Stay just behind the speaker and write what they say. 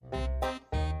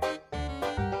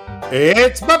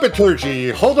It's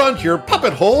Muppeturgy! Hold on to your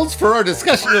puppet holes for our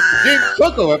discussion of the James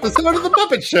Coco episode of The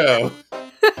Muppet Show!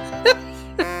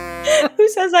 Who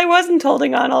says I wasn't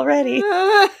holding on already?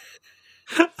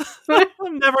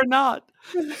 Never not.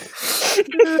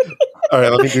 All right,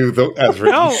 let me do the as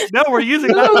written. No, we're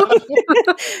using that.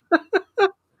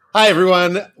 Hi,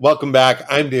 everyone. Welcome back.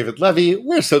 I'm David Levy.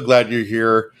 We're so glad you're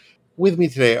here. With me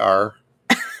today are...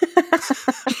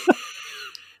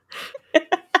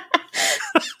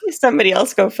 Somebody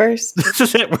else go first. This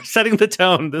is it. We're setting the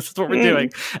tone. This is what we're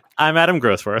doing. I'm Adam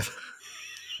Grossworth.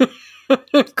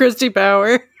 Christy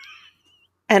Bauer.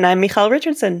 And I'm Michelle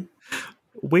Richardson.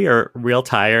 We are real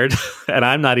tired, and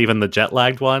I'm not even the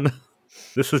jet-lagged one.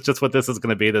 This is just what this is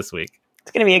going to be this week.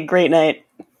 It's going to be a great night.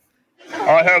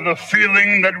 I have the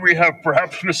feeling that we have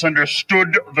perhaps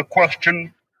misunderstood the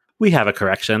question. We have a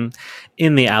correction.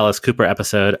 In the Alice Cooper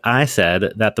episode, I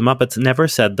said that the Muppets never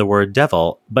said the word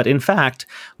devil, but in fact,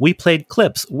 we played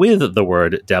clips with the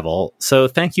word devil, so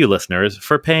thank you, listeners,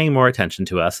 for paying more attention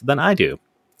to us than I do.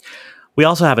 We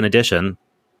also have an addition.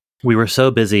 We were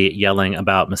so busy yelling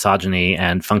about misogyny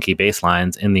and funky bass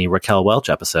lines in the Raquel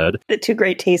Welch episode. The two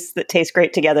great tastes that taste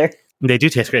great together. They do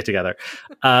taste great together.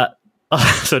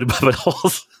 So do Muppet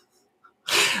Holes.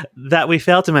 That we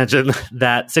failed to mention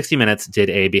that 60 Minutes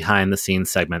did a behind-the-scenes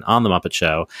segment on The Muppet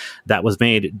Show that was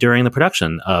made during the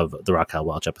production of the Raquel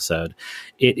Welch episode.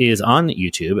 It is on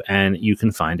YouTube, and you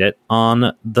can find it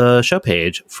on the show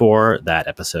page for that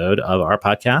episode of our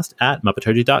podcast at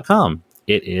Muppeturgy.com.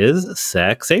 It is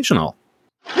sexational.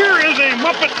 Here is a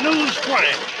Muppet News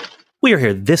Flash. We are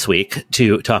here this week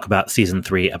to talk about Season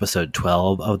 3, Episode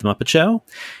 12 of The Muppet Show.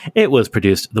 It was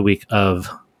produced the week of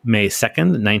May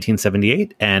 2nd,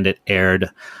 1978, and it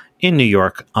aired in New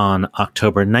York on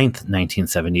October 9th,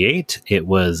 1978. It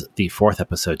was the fourth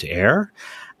episode to air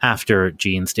after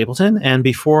Gene Stapleton and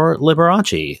before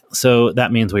Liberace. So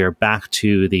that means we are back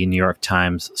to the New York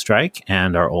Times strike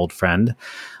and our old friend,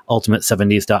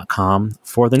 Ultimate70s.com,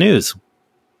 for the news.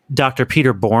 Dr.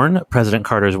 Peter Bourne, President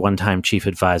Carter's one-time chief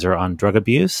advisor on drug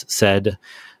abuse, said,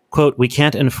 quote, "We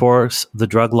can't enforce the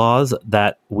drug laws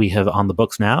that we have on the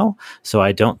books now, so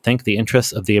I don't think the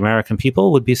interests of the American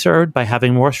people would be served by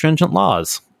having more stringent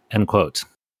laws," end quote.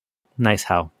 Nice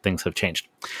how things have changed.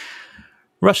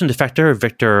 Russian defector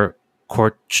Viktor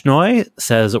Korchnoi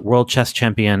says world chess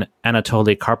champion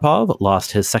Anatoly Karpov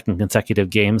lost his second consecutive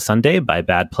game Sunday by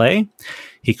bad play.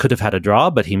 "He could have had a draw,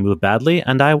 but he moved badly,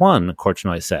 and I won,"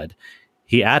 Korchnoi said.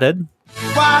 He added,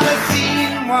 "What a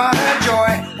scene, what a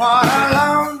joy, what a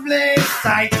lovely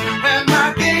sight, when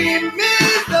my game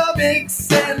is the big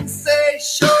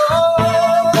sensation."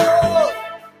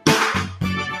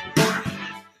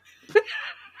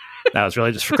 That was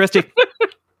really just for Christy.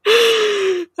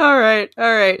 All right.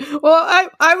 Well,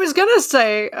 I was gonna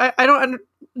say I don't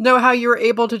know how you were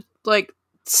able to like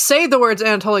say the words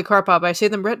Anatoly Karpov. I see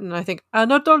them written. I think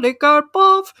Anatoly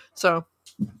Karpov. So,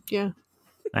 yeah,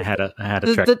 I had a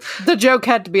trick. The joke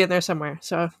had to be in there somewhere.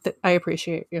 So I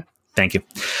appreciate you. Thank you.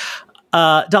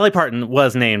 Dolly Parton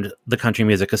was named the Country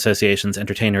Music Association's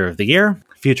Entertainer of the Year.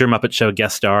 Future Muppet Show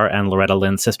guest star and Loretta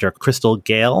Lynn's sister, Crystal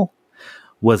Gale,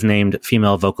 was named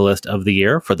Female Vocalist of the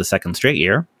Year for the second straight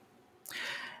year.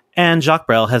 And Jacques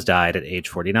Brel has died at age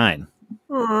 49.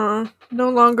 No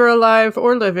longer alive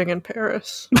or living in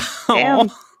Paris. Damn.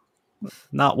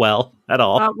 Not well at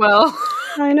all. Not well.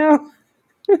 I know.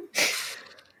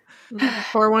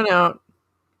 Pour one out.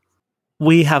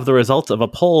 We have the results of a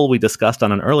poll we discussed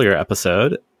on an earlier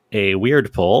episode, a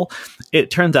weird poll.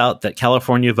 It turns out that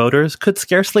California voters could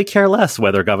scarcely care less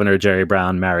whether Governor Jerry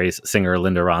Brown marries singer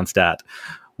Linda Ronstadt.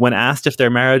 When asked if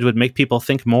their marriage would make people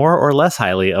think more or less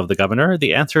highly of the governor,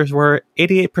 the answers were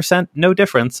 88% no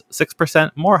difference,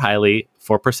 6% more highly,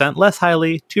 4% less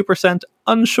highly, 2%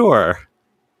 unsure.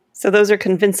 So those are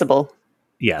convincible.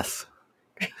 Yes.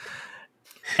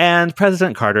 And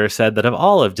President Carter said that of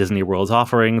all of Disney World's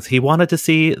offerings, he wanted to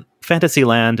see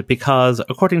Fantasyland because,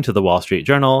 according to the Wall Street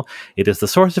Journal, it is the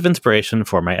source of inspiration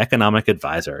for my economic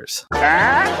advisors.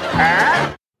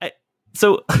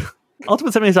 So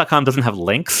Ultimate70s.com doesn't have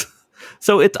links,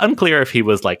 so it's unclear if he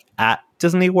was like at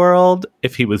Disney World,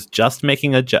 if he was just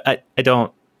making a I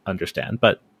don't understand,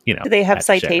 but you know. Do they have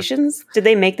citations? Did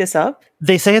they make this up?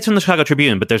 They say it's from the Chicago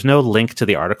Tribune, but there's no link to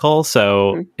the article,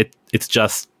 so it's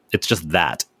just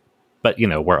that. But you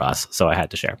know, we're us, so I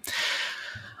had to share.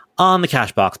 On the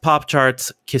Cashbox Pop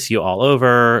charts, Kiss You All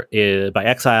Over by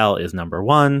Exile is number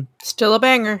 1. Still a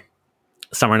banger.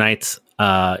 Summer Nights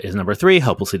is number 3.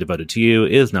 Hopelessly Devoted to You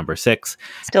is number 6.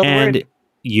 Still the and word.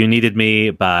 You Needed Me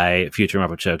by future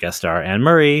Muppet Show guest star Anne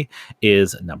Murray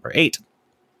is number 8.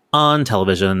 On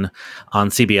television, on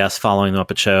CBS following The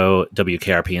Muppet Show,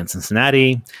 WKRP in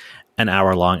Cincinnati, an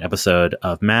hour-long episode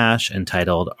of MASH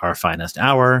entitled Our Finest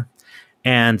Hour,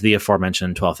 and the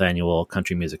aforementioned 12th Annual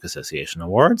Country Music Association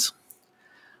Awards.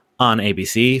 On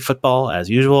ABC, football as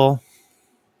usual.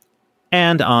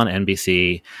 And on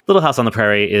NBC, Little House on the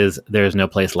Prairie is There's No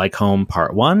Place Like Home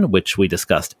Part 1, which we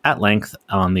discussed at length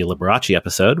on the Liberace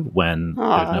episode when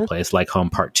There's No Place Like Home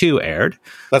Part 2 aired.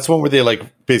 That's one where they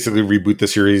like basically reboot the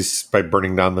series by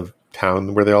burning down the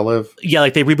town where they all live. Yeah,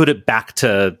 like they reboot it back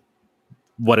to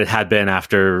what it had been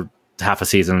after half a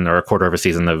season or a quarter of a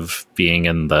season of being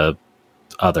in the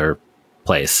other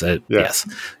place.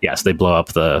 Yes, they blow up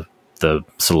the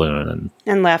saloon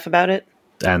and laugh about it.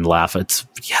 And laugh. It's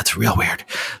real weird.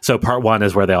 So part 1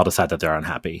 is where they all decide that they're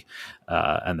unhappy.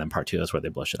 And then part 2 is where they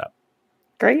blow shit up.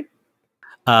 Great.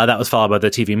 That was followed by the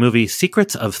TV movie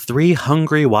Secrets of Three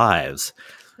Hungry Wives.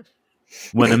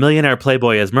 When a millionaire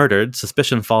playboy is murdered,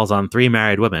 suspicion falls on 3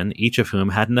 married women, each of whom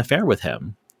had an affair with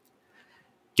him.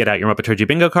 Get out your Muppeturgy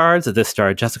bingo cards. This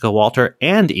starred Jessica Walter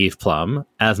and Eve Plum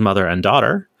as mother and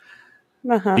daughter.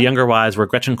 The younger wives were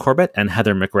Gretchen Corbett and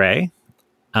Heather McRae.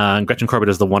 Gretchen Corbett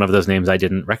is the one of those names I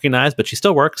didn't recognize, but she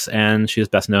still works, and she is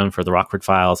best known for The Rockford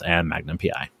Files and Magnum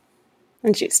P.I.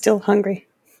 And she's still hungry.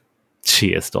 She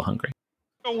is still hungry.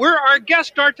 Where our guest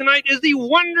star tonight is the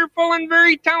wonderful and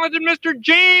very talented Mr.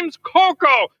 James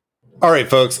Coco. All right,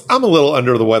 folks, I'm a little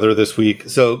under the weather this week,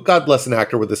 so God bless an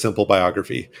actor with a simple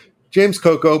biography. James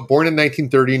Coco, born in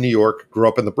 1930 in New York, grew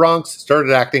up in the Bronx,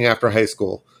 started acting after high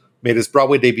school. Made his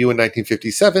Broadway debut in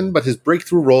 1957, but his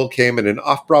breakthrough role came in an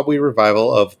off-Broadway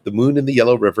revival of The Moon in the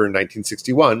Yellow River in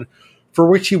 1961, for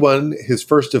which he won his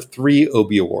first of 3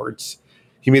 Obie Awards.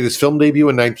 He made his film debut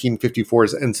in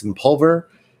 1954's Ensign Pulver,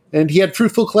 and he had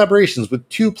fruitful collaborations with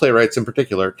 2 playwrights in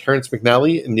particular, Terence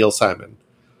McNally and Neil Simon.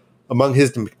 Among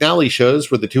his McNally shows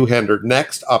were the two-hander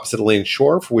Next, opposite Elaine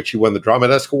Shore, for which he won the Drama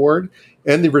Desk Award,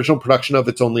 and the original production of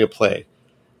It's Only a Play.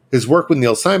 His work with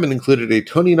Neil Simon included a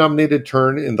Tony-nominated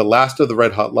turn in The Last of the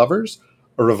Red Hot Lovers,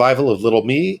 a revival of Little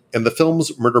Me, and the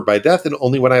films Murder by Death and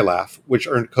Only When I Laugh, which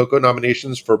earned Coco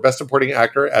nominations for Best Supporting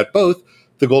Actor at both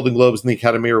the Golden Globes and the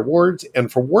Academy Awards,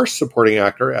 and for Worst Supporting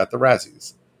Actor at the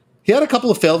Razzies. He had a couple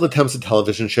of failed attempts at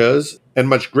television shows, and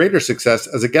much greater success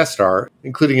as a guest star,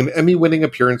 including an Emmy-winning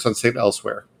appearance on St.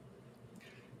 Elsewhere.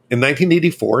 In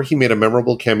 1984, he made a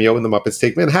memorable cameo in The Muppets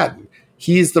Take Manhattan.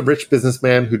 He's the rich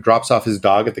businessman who drops off his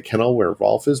dog at the kennel where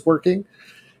Rolf is working.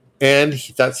 And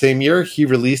that same year, he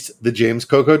released the James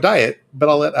Coco Diet, but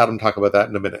I'll let Adam talk about that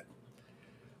in a minute.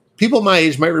 People my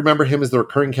age might remember him as the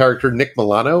recurring character Nick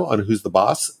Milano on Who's the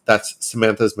Boss? That's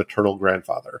Samantha's maternal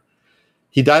grandfather.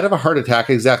 He died of a heart attack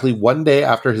exactly 1 day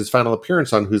after his final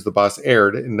appearance on Who's the Boss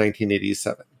aired in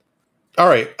 1987. All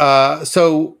right,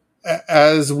 so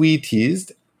as we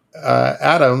teased,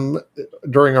 Adam,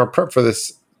 during our prep for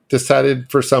this, decided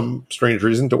for some strange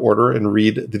reason to order and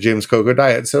read the James Coco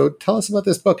Diet. So tell us about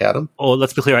this book, Adam. Oh,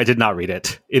 let's be clear. I did not read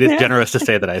it. It is generous to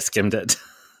say that I skimmed it.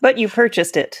 But you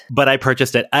purchased it. But I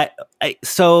purchased it.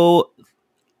 So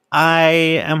I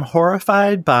am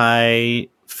horrified by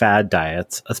fad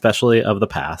diets, especially of the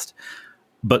past,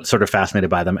 but sort of fascinated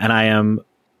by them. And I am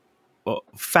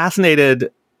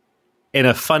fascinated in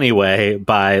a funny way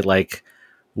by like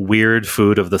weird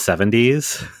food of the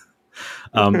 70s.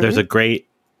 There's a great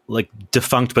like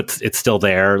defunct, but it's still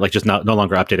there, like just no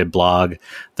longer updated blog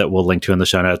that we'll link to in the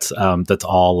show notes. That's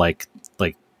all like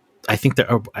I think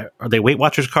are they Weight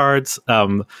Watchers cards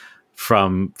from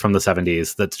the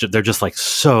 70s. They're just like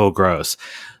so gross.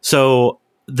 So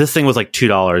this thing was like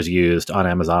 $2 used on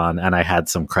Amazon, and I had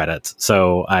some credits,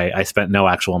 so I spent no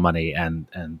actual money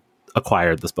and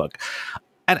acquired this book.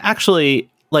 And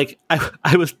actually, like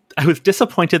I was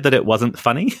disappointed that it wasn't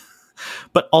funny.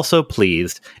 But also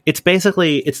pleased. It's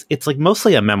basically it's like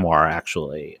mostly a memoir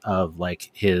actually of like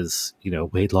his,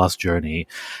 weight loss journey,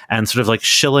 and sort of like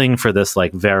shilling for this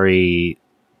like very,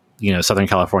 Southern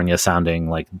California sounding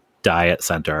like diet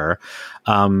center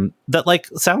that like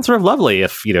sounds sort of lovely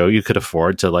if you could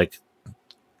afford to like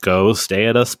go stay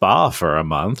at a spa for a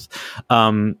month,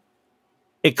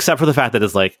 except for the fact that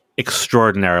it's like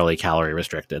extraordinarily calorie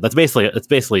restricted. It's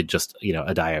basically just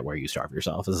a diet where you starve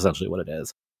yourself is essentially what it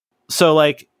is. So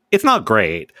like it's not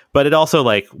great, but it also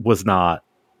like was not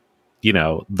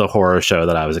the horror show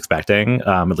that I was expecting,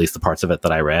 at least the parts of it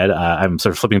that I read. I'm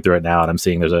sort of flipping through it now, and I'm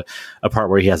seeing there's a part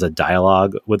where he has a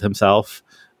dialogue with himself.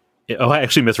 I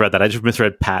actually misread that. I just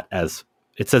misread Pat as,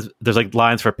 it says there's like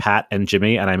lines for Pat and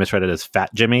Jimmy, and I misread it as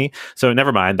Fat Jimmy. So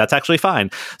never mind. That's actually fine.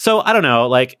 So I don't know,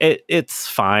 like it's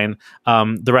fine.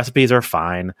 The recipes are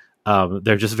fine.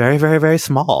 They're just very, very, very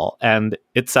small, and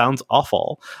it sounds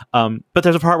awful. But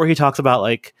there's a part where he talks about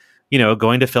like,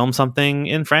 going to film something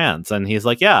in France, and he's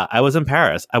like, yeah, I was in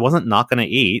Paris. I wasn't not going to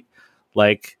eat.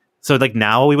 Like, so like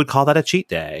now we would call that a cheat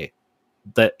day.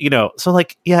 That, so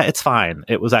like, yeah, it's fine.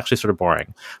 It was actually sort of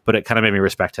boring, but it kind of made me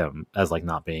respect him as like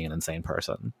not being an insane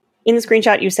person. In the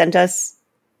screenshot you sent us,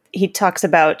 he talks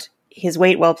about his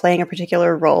weight while playing a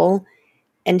particular role.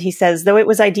 And he says, though it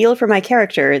was ideal for my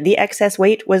character, the excess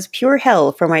weight was pure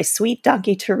hell for my sweet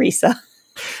donkey Teresa.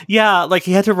 Yeah, like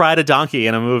he had to ride a donkey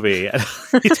in a movie. And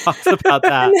he talks about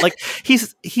that. Like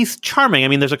he's charming. I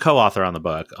mean, there's a co-author on the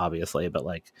book, obviously, but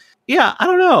like, yeah, I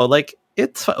don't know. Like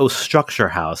Structure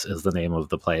House is the name of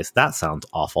the place. That sounds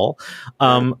awful.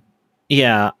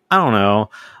 Yeah, I don't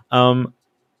know.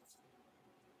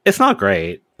 It's not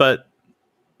great, but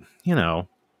Well,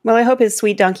 I hope his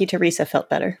sweet donkey Teresa felt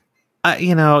better.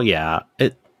 Yeah,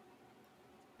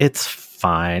 it's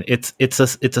fine. It's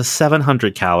a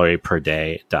 700 calorie per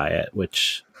day diet,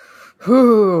 which,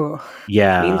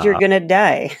 yeah, means you're gonna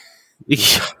die.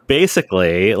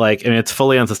 Basically, like, I mean, it's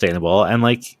fully unsustainable, and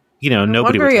like,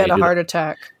 nobody would he tell had you a heart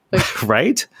attack, like,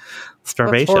 right?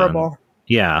 Starvation. That's horrible.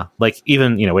 Yeah, like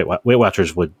even Weight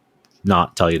Watchers would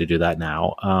not tell you to do that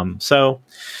now. So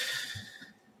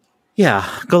yeah,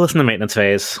 go listen to Maintenance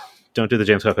Phase. Don't do the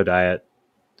James Coco diet.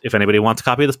 If anybody wants a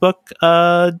copy of this book,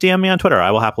 DM me on Twitter.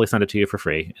 I will happily send it to you for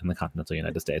free in the continental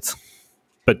United States.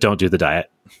 But don't do the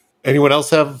diet. Anyone else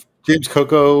have James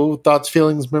Coco thoughts,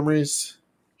 feelings, memories?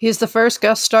 He's the first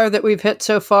guest star that we've hit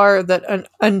so far that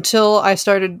until I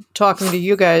started talking to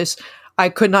you guys, I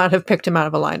could not have picked him out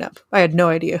of a lineup. I had no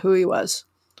idea who he was.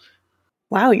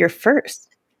 Wow, you're first.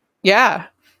 Yeah.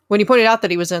 When you pointed out that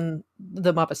he was in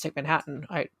The Muppets Take Manhattan,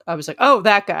 I was like, oh,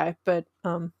 that guy. But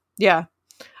yeah.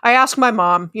 I asked my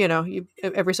mom,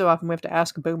 every so often we have to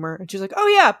ask a boomer. And she's like, oh,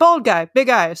 yeah, bald guy, big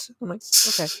eyes. I'm like,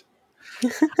 okay.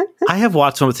 I have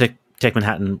watched Muppets Take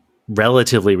Manhattan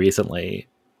relatively recently,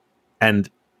 and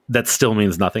that still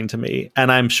means nothing to me.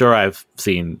 And I'm sure I've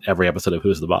seen every episode of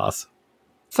Who's the Boss.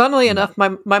 Funnily enough,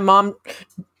 my mom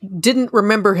didn't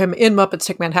remember him in Muppets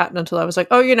Take Manhattan until I was like,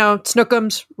 oh,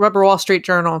 Snookums, Rubber Wall Street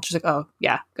Journal. And she's like, oh,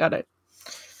 yeah, got it.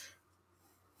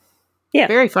 Yeah.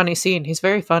 Very funny scene. He's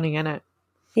very funny in it.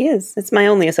 He is. It's my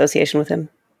only association with him.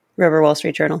 Rubber Wall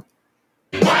Street Journal.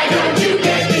 Why don't you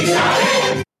get me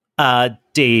started?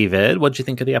 David, what'd you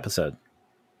think of the episode?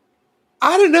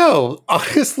 I don't know.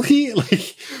 Honestly,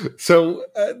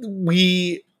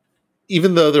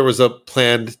 even though there was a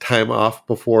planned time off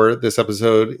before this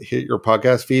episode hit your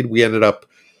podcast feed, we ended up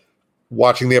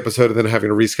watching the episode and then having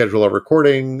to reschedule our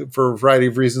recording for a variety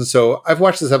of reasons. So I've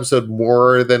watched this episode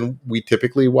more than we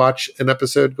typically watch an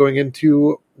episode going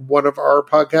into one of our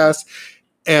podcasts.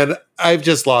 And I've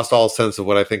just lost all sense of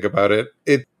what I think about it.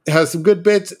 It has some good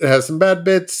bits. It has some bad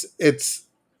bits.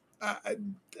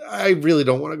 I really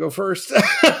don't want to go first.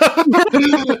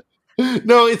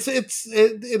 No, it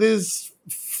is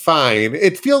fine.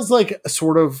 It feels like a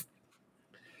sort of,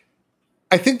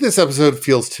 I think this episode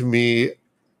feels to me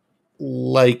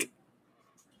like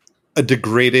a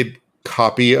degraded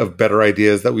copy of better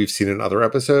ideas that we've seen in other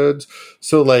episodes.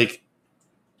 So like,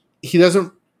 he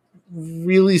doesn't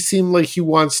really seem like he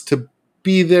wants to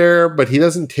be there, but he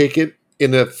doesn't take it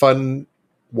in a fun,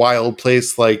 wild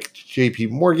place like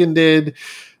JP Morgan did.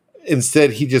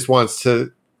 Instead, he just wants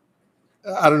to,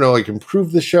 I don't know, like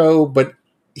improve the show, but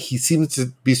he seems to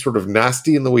be sort of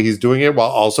nasty in the way he's doing it while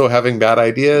also having bad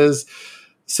ideas.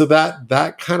 So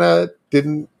that kind of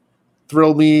didn't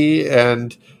thrill me.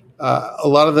 And a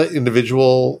lot of the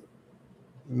individual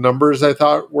numbers I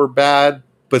thought were bad,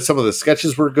 but some of the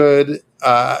sketches were good.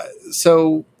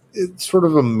 So it's sort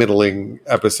of a middling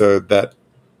episode that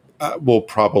will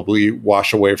probably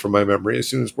wash away from my memory as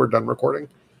soon as we're done recording.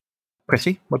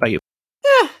 Chrissy, what about you?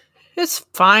 Yeah, it's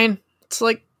fine. It's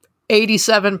like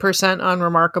 87%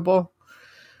 unremarkable.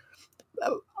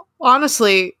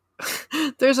 Honestly,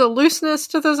 there's a looseness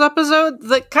to this episode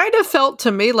that kind of felt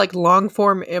to me like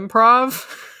long-form improv,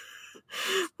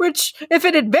 which, if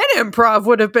it had been improv,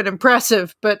 would have been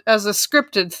impressive, but as a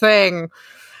scripted thing,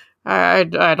 I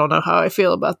don't know how I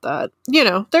feel about that.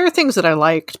 There are things that I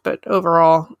liked, but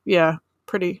overall, yeah,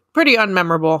 pretty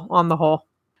unmemorable on the whole.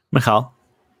 Michal?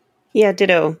 Yeah,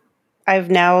 ditto. I've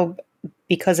now,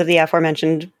 because of the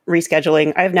aforementioned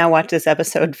rescheduling, I've now watched this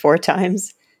episode 4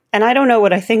 times, and I don't know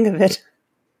what I think of it.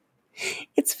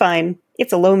 It's fine.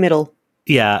 It's a low middle.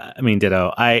 Yeah, I mean,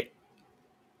 ditto.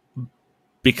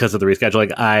 Because of the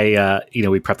rescheduling,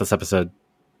 we prepped this episode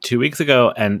 2 weeks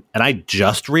ago, and I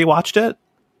just rewatched it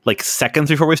like seconds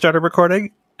before we started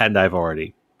recording, and I've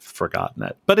already forgotten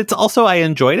it. But it's also, I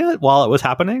enjoyed it while it was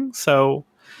happening, so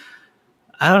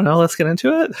I don't know. Let's get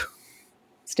into it.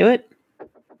 Let's do it.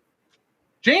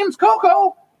 James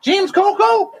Coco! James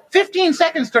Coco! 15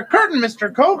 seconds to curtain,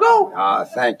 Mr. Coco!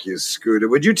 Thank you, Scooter.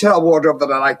 Would you tell Wardrobe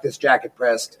that I like this jacket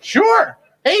pressed? Sure!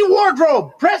 Hey,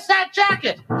 Wardrobe, press that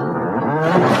jacket!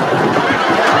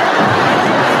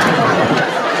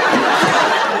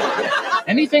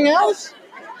 Anything else?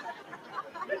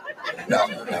 No.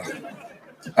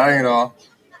 Hang it all.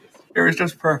 It was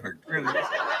just perfect, really.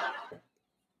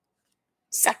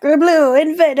 Sacre Bleu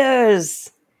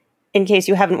Invaders! In case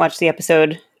you haven't watched the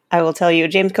episode, I will tell you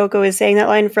James Coco is saying that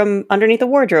line from underneath a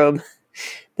wardrobe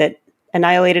that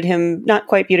annihilated him, not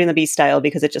quite Beauty and the Beast style,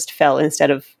 because it just fell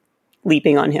instead of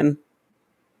leaping on him.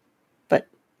 But,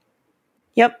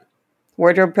 yep,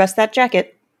 wardrobe pressed that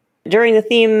jacket. During the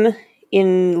theme,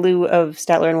 in lieu of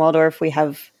Statler and Waldorf, we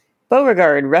have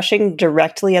Beauregard rushing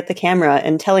directly at the camera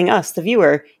and telling us, the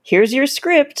viewer, here's your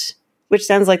script, which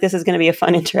sounds like this is going to be a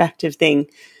fun interactive thing.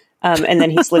 And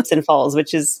then he slips and falls,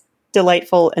 which is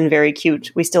delightful and very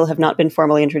cute. We still have not been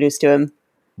formally introduced to him.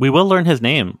 We will learn his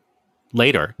name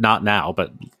later, not now,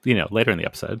 but later in the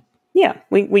episode. Yeah,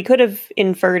 we could have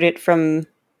inferred it from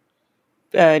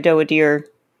Doa Deer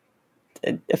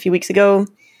a few weeks ago.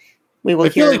 We will. I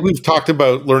feel like we've talked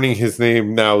about learning his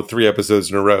name now 3 episodes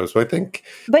in a row, so I think.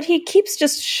 But he keeps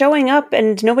just showing up,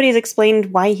 and nobody's explained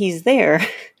why he's there.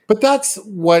 But that's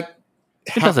what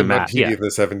doesn't happened on matter, TV in the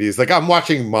 70s. Like, I'm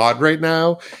watching Maude right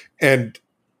now, and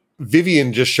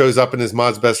Vivian just shows up and is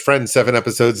Maude's best friend 7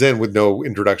 episodes in with no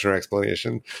introduction or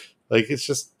explanation. Like, it's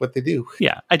just what they do.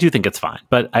 Yeah, I do think it's fine.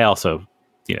 But I also,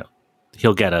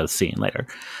 he'll get a scene later.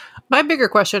 My bigger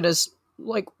question is,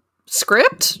 like,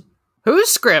 script? Whose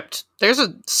script? There's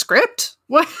a script?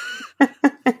 What?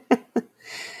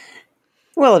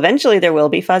 Well, eventually there will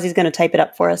be. Fozzie's going to type it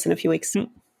up for us in a few weeks.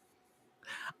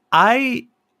 I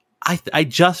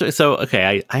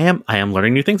am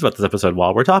learning new things about this episode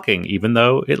while we're talking, even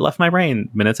though it left my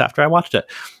brain minutes after I watched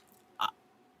it.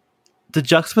 The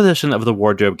juxtaposition of the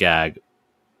wardrobe gag,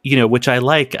 which I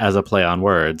like as a play on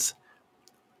words,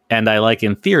 and I like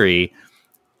in theory,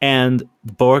 and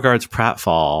Beauregard's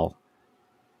pratfall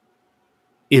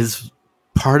is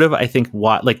part of, I think,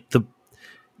 what, like,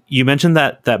 you mentioned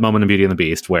that moment in Beauty and the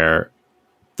Beast where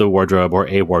the wardrobe, or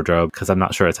a wardrobe, because I'm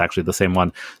not sure it's actually the same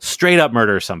one, straight up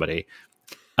murders somebody.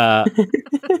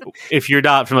 If you're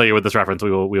not familiar with this reference, we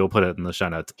will put it in the show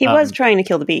notes. He was trying to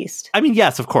kill the beast. I mean,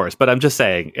 yes, of course, but I'm just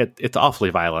saying it's awfully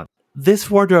violent. This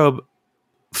wardrobe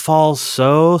falls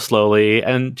so slowly,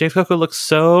 and James Coco looks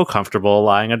so comfortable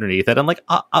lying underneath it. And like,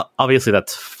 obviously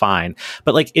that's fine,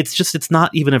 but like, it's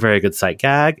not even a very good sight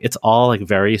gag. It's all like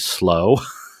very slow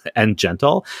and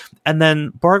gentle. And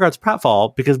then Beauregard's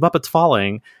pratfall, because Muppets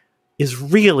falling, is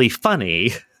really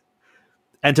funny.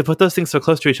 And to put those things so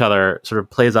close to each other sort of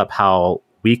plays up how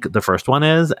weak the first one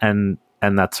is. And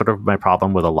that's sort of my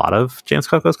problem with a lot of James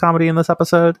Coco's comedy in this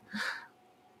episode,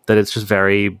 that it's just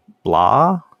very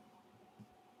blah.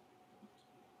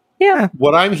 Yeah.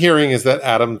 What I'm hearing is that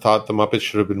Adam thought the Muppets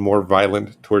should have been more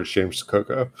violent towards James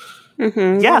Coco.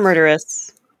 Mm-hmm. Yeah.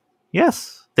 Murderous.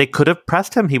 Yes. They could have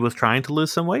pressed him. He was trying to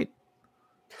lose some weight.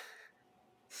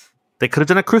 They could have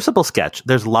done a Crucible sketch.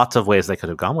 There's lots of ways they could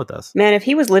have gone with this. Man, if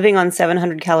he was living on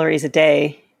 700 calories a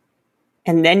day,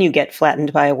 and then you get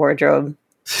flattened by a wardrobe.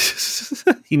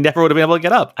 He never would have been able to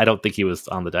get up. I don't think he was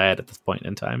on the diet at this point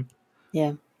in time.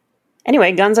 Yeah.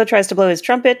 Anyway, Gonzo tries to blow his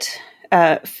trumpet.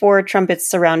 4 trumpets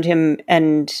surround him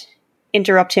and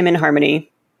interrupt him in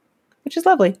harmony, which is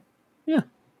lovely. Yeah.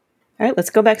 All right, let's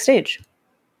go backstage.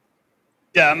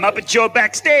 Muppet Show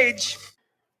backstage.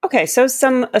 Okay, so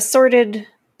some assorted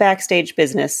backstage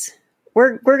business.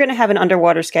 We're going to have an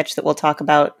underwater sketch that we'll talk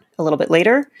about a little bit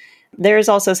later. There's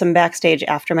also some backstage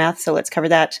aftermath, so let's cover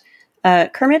that.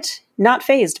 Kermit, not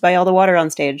fazed by all the water on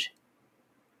stage.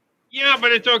 Yeah,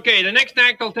 but it's okay. The next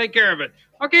act will take care of it.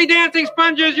 Okay, Dancing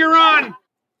Sponges, you're on!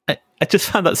 I just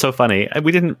found that so funny.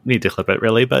 We didn't need to clip it,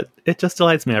 really, but it just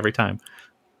delights me every time.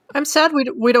 I'm sad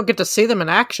we don't get to see them in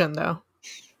action, though.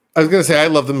 I was going to say I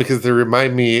love them because they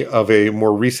remind me of a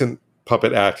more recent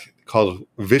puppet act called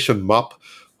Wish und Mop,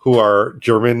 who are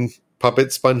German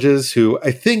puppet sponges who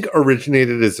I think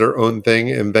originated as their own thing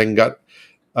and then got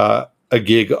a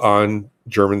gig on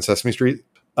German Sesame Street.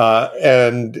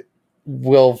 And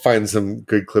we'll find some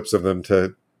good clips of them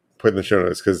to put in the show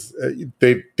notes because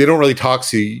they don't really talk,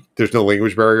 so there's no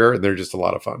language barrier, and they're just a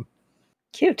lot of fun.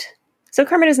 Cute. So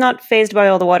Kermit is not fazed by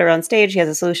all the water on stage. He has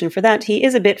a solution for that. He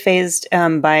is a bit fazed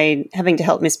by having to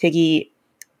help Miss Piggy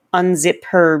unzip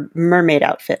her mermaid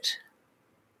outfit.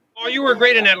 Oh, you were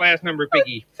great in that last number,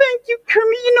 Piggy. Thank you,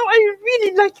 Kermit. You know, I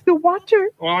really like the water.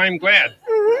 Well, I'm glad.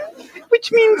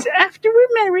 Which means after we're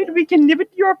married, we can live at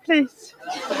your place.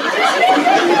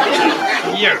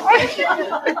 Yeah.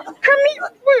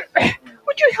 Kermit,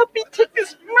 would you help me take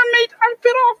this mermaid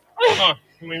outfit off? Oh,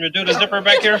 you want me to do the zipper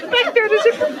back here? Back there, the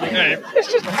zipper. Okay.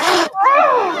 It's just...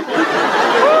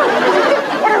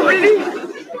 what a relief.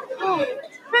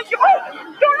 Thank you. Oh,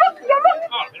 don't look.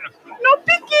 Oh, yeah. No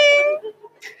peeking.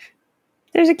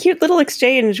 There's a cute little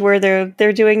exchange where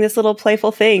they're doing this little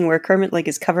playful thing where Kermit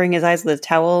is covering his eyes with a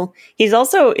towel.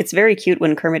 It's very cute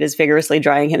when Kermit is vigorously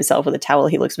drying himself with a towel.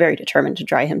 He looks very determined to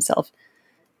dry himself.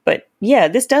 But yeah,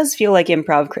 this does feel like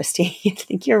improv, Christy. I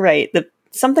think you're right.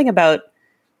 Something about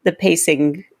the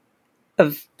pacing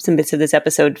of some bits of this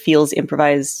episode feels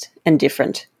improvised and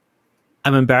different.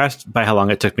 I'm embarrassed by how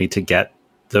long it took me to get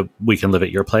the "we can live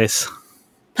at your place"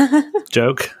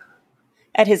 joke.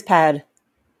 At his pad.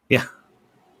 Yeah.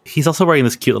 He's also wearing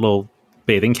this cute little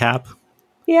bathing cap.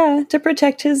 Yeah, to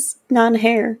protect his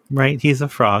non-hair. Right? He's a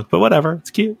frog, but whatever.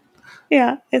 It's cute.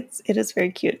 Yeah, it is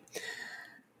very cute.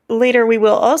 Later, we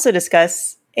will also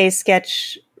discuss a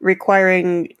sketch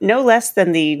requiring no less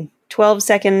than the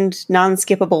 12-second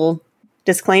non-skippable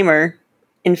disclaimer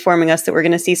informing us that we're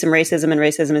going to see some racism and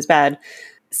racism is bad.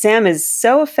 Sam is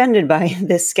so offended by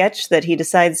this sketch that he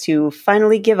decides to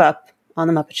finally give up on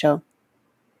The Muppet Show.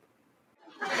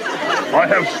 I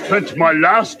have spent my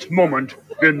last moment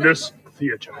in this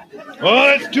theater. Oh,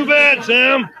 that's too bad,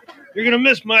 Sam. You're going to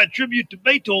miss my tribute to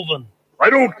Beethoven. I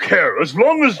don't care, as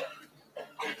long as...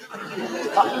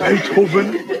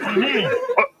 Beethoven?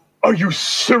 Are you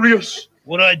serious?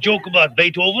 Would I joke about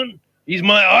Beethoven? He's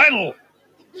my idol.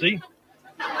 See?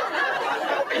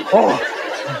 Oh,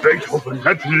 Beethoven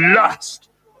at last.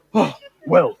 Oh,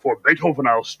 well, for Beethoven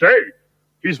I'll stay.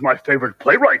 He's my favorite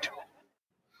playwright.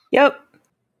 Yep.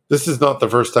 This is not the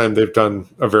first time they've done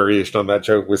a variation on that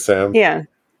joke with Sam. Yeah.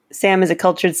 Sam is a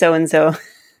cultured so-and-so.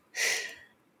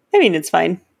 I mean, it's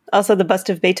fine. Also, the bust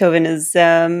of Beethoven is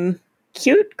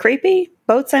cute, creepy,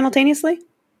 both simultaneously.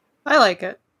 I like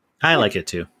it. I like it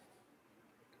too.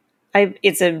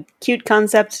 It's a cute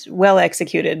concept, well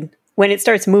executed. When it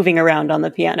starts moving around on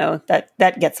the piano,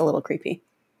 that gets a little creepy.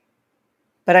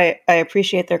 But I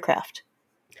appreciate their craft.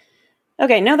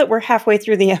 Okay, now that we're halfway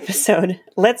through the episode,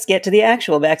 let's get to the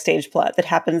actual backstage plot that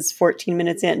happens 14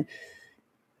 minutes in.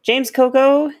 James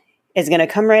Coco is going to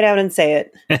come right out and say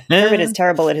it. Kermit is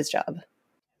terrible at his job.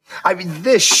 I mean,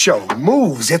 this show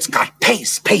moves. It's got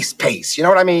pace. You know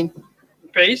what I mean?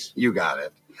 Pace? You got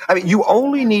it. I mean, you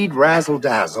only need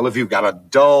razzle-dazzle if you've got a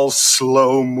dull,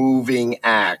 slow-moving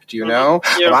act, you know?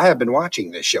 Yeah. But I have been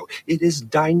watching this show. It is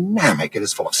dynamic. It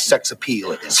is full of sex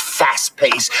appeal. It is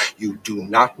fast-paced. You do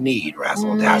not need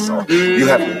razzle-dazzle.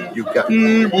 You've got...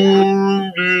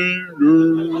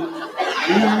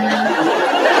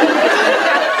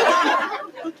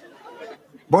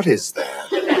 What is that?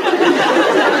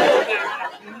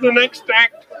 The next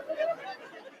act.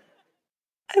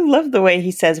 I love the way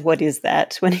he says, "What is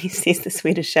that?" when he sees the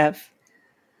Swedish Chef.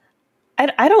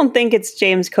 I don't think it's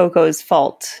James Coco's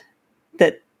fault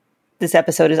that this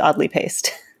episode is oddly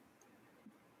paced.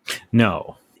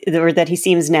 No. Or that he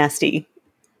seems nasty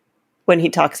when he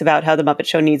talks about how the Muppet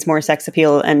Show needs more sex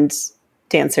appeal and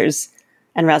dancers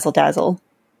and razzle-dazzle.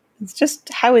 It's just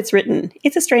how it's written.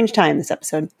 It's a strange time, this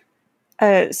episode.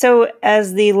 So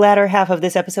as the latter half of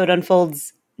this episode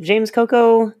unfolds, James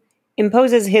Coco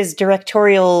imposes his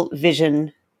directorial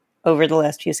vision over the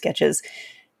last few sketches.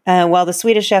 While the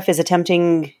Swedish Chef is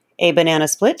attempting a banana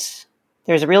split,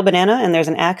 there's a real banana and there's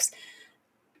an axe.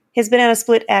 His banana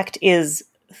split act is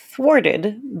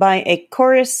thwarted by a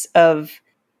chorus of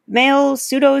male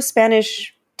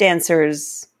pseudo-Spanish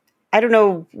dancers. I don't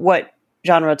know what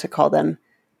genre to call them,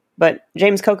 but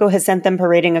James Coco has sent them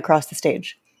parading across the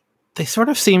stage. They sort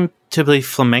of seem to be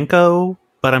flamenco,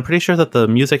 but I'm pretty sure that the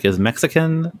music is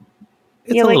Mexican.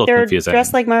 It's a little confusing.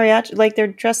 Dressed like mariachi, like they're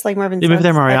dressed like Marvin. Maybe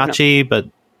they're mariachi, but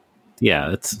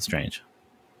yeah, it's strange.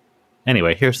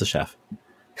 Anyway, here's the chef.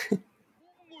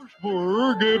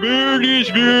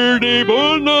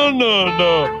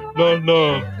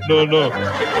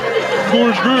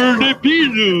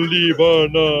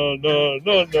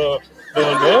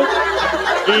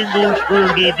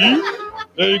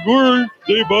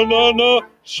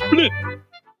 Split.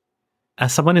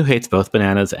 As someone who hates both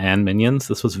bananas and Minions,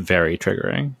 this was very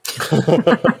triggering.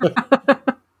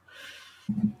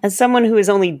 As someone who is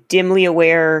only dimly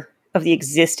aware of the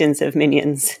existence of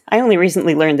Minions, I only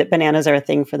recently learned that bananas are a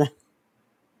thing for them.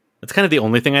 It's kind of the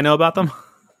only thing I know about them.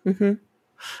 Mm-hmm.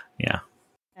 Yeah.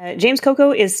 James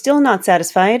Coco is still not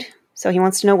satisfied, so he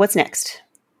wants to know what's next.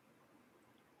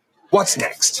 What's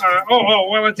next?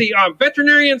 Well, it's the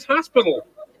Veterinarian's Hospital.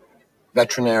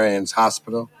 Veterinarian's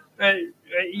Hospital?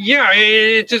 Yeah,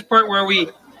 it's this part where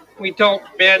we tell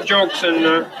bad jokes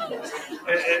and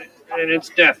it's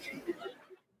death.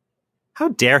 How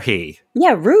dare he?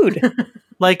 Yeah, rude.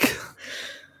 Like,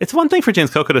 it's one thing for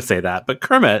James Coco to say that, but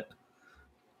Kermit,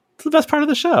 it's the best part of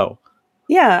the show.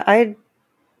 Yeah,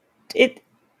 it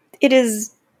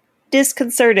is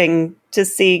disconcerting to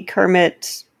see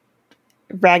Kermit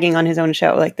ragging on his own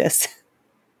show like this.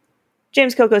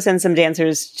 James Coco sends some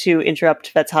dancers to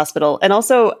interrupt Vet's hospital. And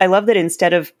also, I love that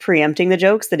instead of preempting the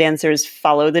jokes, the dancers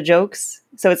follow the jokes.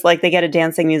 So it's like they get a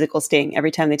dancing musical sting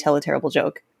every time they tell a terrible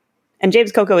joke. And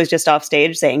James Coco is just off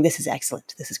stage saying, "This is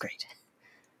excellent. This is great."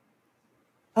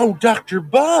 Oh, Dr.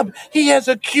 Bob, he has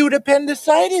acute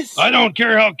appendicitis. I don't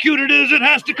care how cute it is, it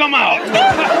has to come out.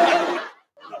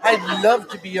 I'd love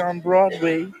to be on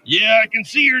Broadway. Yeah, I can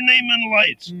see your name in the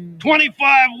lights.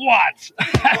 25 watts.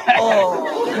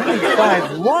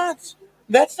 25 watts?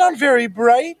 That's not very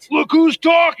bright. Look who's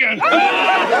talking.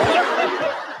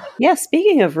 Yeah,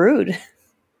 speaking of rude.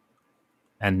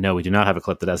 And no, we do not have a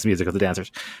clip that has music of the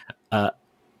dancers.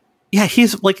 Yeah,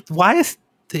 he's like,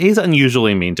 he's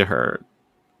unusually mean to her.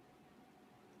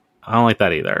 I don't like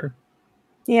that either.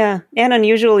 Yeah, and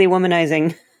unusually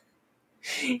womanizing.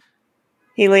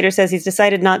 He later says he's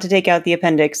decided not to take out the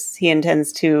appendix. He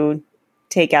intends to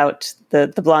take out the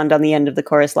blonde on the end of the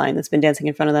chorus line that's been dancing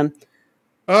in front of them.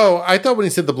 Oh, I thought when he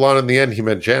said the blonde in the end, he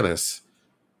meant Janice.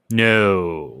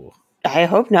 No. I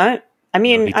hope not. I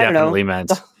mean, he I don't know. definitely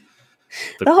meant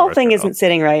the whole thing isn't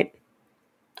sitting right.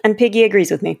 And Piggy agrees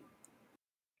with me.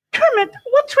 Kermit,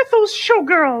 what's with those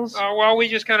showgirls? Well, we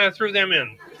just kind of threw them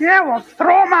in. Yeah, well,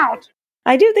 throw them out.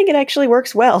 I do think it actually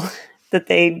works well that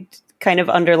they kind of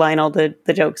underline all the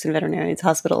jokes in Veterinarian's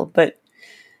Hospital, but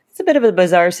it's a bit of a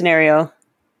bizarre scenario.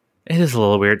 It is a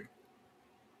little weird.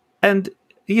 And,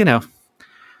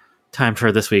 time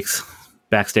for this week's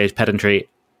backstage pedantry.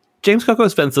 James Coco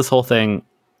spends this whole thing,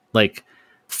 like,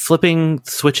 flipping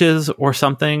switches or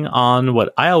something on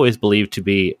what I always believed to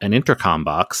be an intercom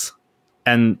box.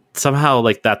 And somehow,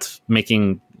 like, that's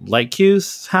making light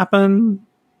cues happen.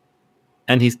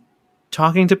 And he's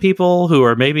talking to people who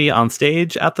are maybe on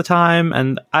stage at the time.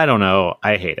 And I don't know.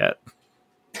 I hate it.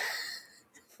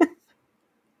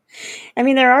 I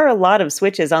mean, there are a lot of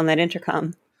switches on that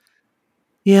intercom.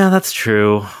 Yeah, that's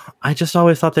true. I just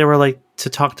always thought they were, like, to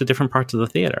talk to different parts of the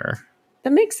theater.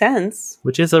 That makes sense.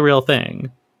 Which is a real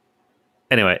thing.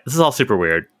 Anyway, this is all super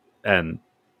weird. And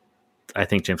I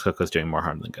think James Coco's doing more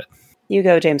harm than good. You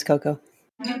go, James Coco.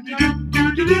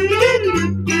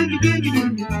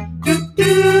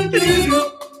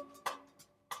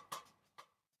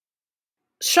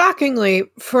 Shockingly,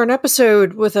 for an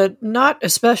episode with a not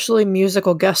especially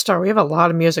musical guest star, we have a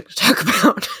lot of music to talk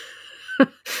about.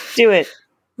 Do it.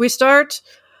 We start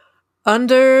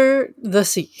Under the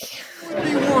Sea. Below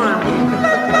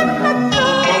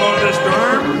the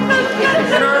storm,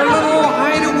 in our little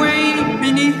hideaway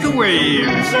beneath the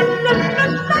waves,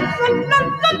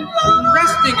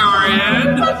 resting our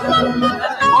head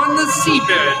on the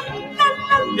seabed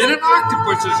in an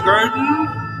octopus's garden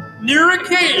near a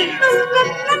cave.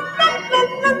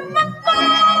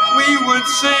 We would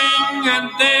sing and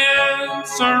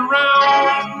dance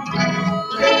around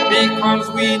because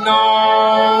we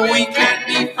know we can't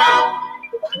be found.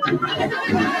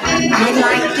 I'd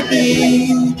like to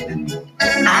be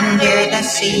under the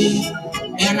sea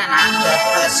in an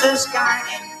octopus's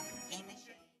garden.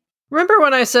 Remember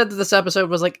when I said that this episode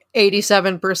was like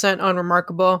 87%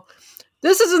 unremarkable?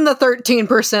 This is in the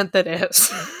 13% that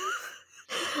is.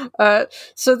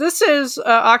 So this is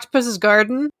Octopus's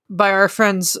Garden by our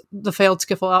friends, the failed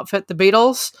skiffle outfit, the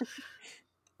Beatles.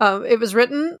 It was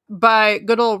written by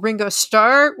good old Ringo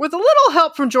Starr with a little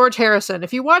help from George Harrison.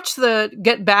 If you watch the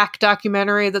Get Back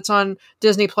documentary that's on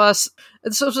Disney Plus,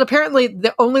 it was apparently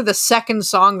only the second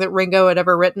song that Ringo had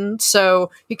ever written,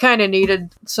 so he kind of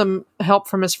needed some help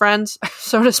from his friends,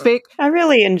 so to speak. I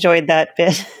really enjoyed that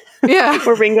bit. Yeah.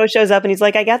 Where Ringo shows up and he's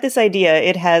like, I got this idea.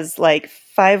 It has like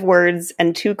 5 words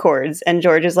and 2 chords. And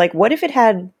George is like, what if it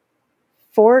had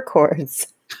 4 chords?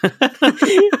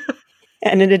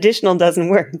 And an additional dozen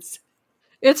words.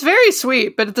 It's very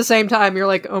sweet, but at the same time, you're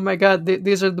like, oh my god,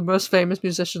 these are the most famous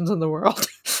musicians in the world.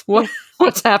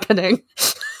 What's happening?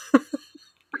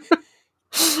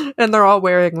 And they're all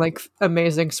wearing like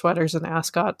amazing sweaters and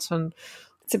ascots, and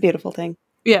it's a beautiful thing.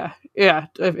 Yeah.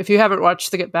 If you haven't watched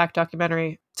the Get Back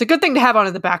documentary, it's a good thing to have on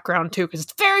in the background too, because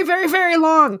it's very, very, very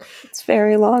long. It's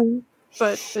very long,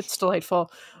 but it's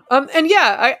delightful. And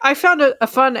yeah, I found a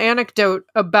fun anecdote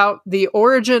about the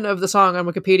origin of the song on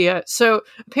Wikipedia. So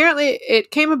apparently it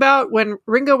came about when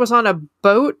Ringo was on a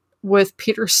boat with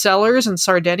Peter Sellers in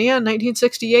Sardinia in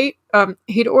 1968.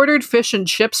 He'd ordered fish and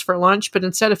chips for lunch, but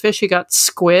instead of fish, he got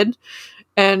squid.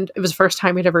 And it was the first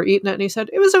time he'd ever eaten it. And he said,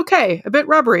 it was okay. A bit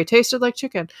rubbery. Tasted like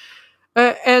chicken.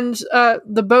 And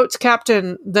the boat's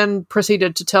captain then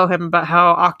proceeded to tell him about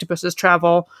how octopuses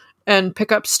travel and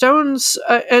pick up stones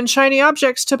and shiny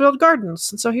objects to build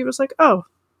gardens. And so he was like, oh,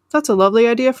 that's a lovely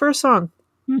idea for a song.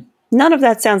 None of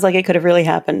that sounds like it could have really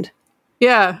happened.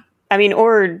 Yeah. I mean,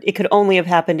 or it could only have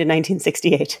happened in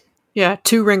 1968. Yeah,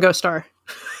 to Ringo Starr.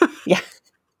 Yeah.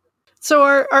 So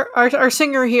our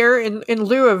singer here, in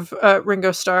lieu of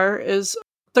Ringo Starr, is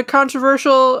the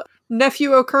controversial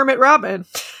nephew of Kermit Robin.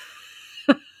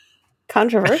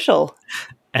 Controversial.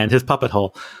 And his puppet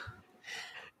hole.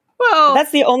 Well,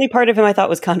 that's the only part of him I thought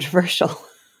was controversial.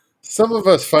 Some of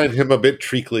us find him a bit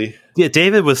treacly. Yeah,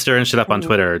 David was stirring shit up on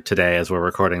Twitter today as we're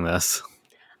recording this.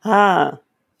 Well.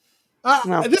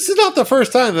 This is not the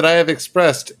first time that I have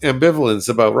expressed ambivalence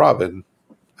about Robin.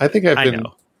 I think I've been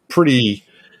pretty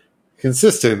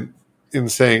consistent in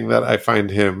saying that I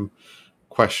find him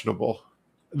questionable.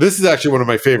 This is actually one of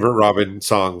my favorite Robin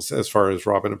songs as far as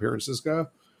Robin appearances go.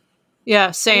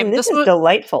 Yeah, same. This is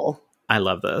delightful. I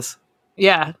love this.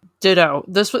 Yeah, ditto.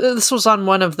 This was on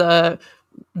one of the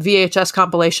VHS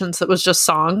compilations that was just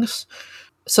songs.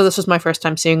 So this was my first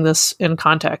time seeing this in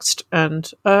context.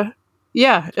 And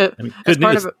yeah. Good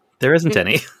news. There isn't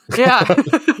any. Yeah.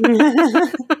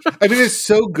 I mean, it's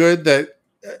so good that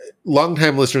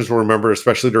longtime listeners will remember,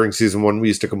 especially during season 1, we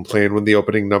used to complain when the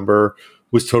opening number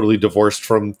was totally divorced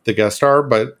from the guest star.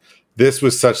 But this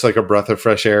was such like a breath of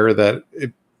fresh air that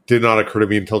it did not occur to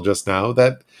me until just now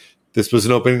that this was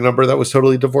an opening number that was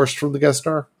totally divorced from the guest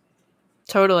star.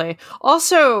 Totally.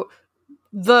 Also,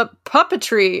 the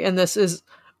puppetry in this is,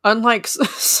 unlike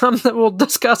some that we'll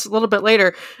discuss a little bit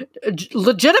later,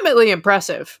 legitimately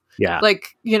impressive. Yeah.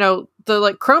 Like, you know, the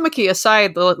like chroma key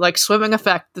aside, the like swimming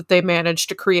effect that they managed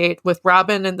to create with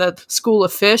Robin and the school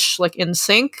of fish like in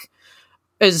sync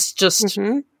is just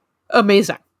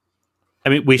amazing. I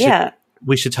mean,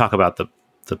 we should talk about the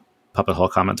puppet hole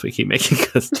comments we keep making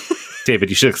because David,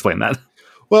 you should explain that.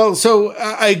 Well, so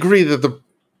I agree that the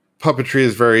puppetry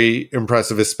is very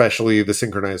impressive, especially the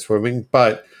synchronized swimming,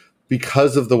 but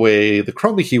because of the way the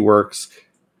chroma key works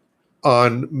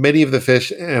on many of the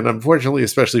fish, and unfortunately,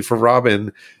 especially for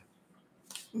Robin,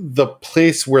 the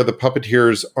place where the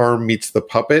puppeteer's arm meets the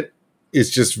puppet is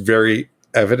just very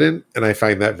evident, and I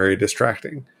find that very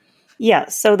distracting. Yeah,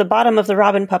 so the bottom of the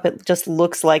Robin puppet just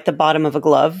looks like the bottom of a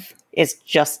glove. It's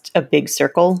just a big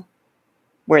circle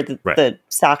where the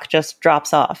sock just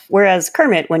drops off. Whereas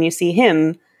Kermit, when you see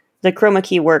him, the chroma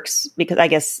key works because I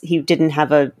guess he didn't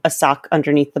have a sock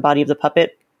underneath the body of the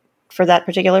puppet for that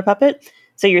particular puppet.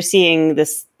 So you're seeing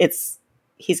this,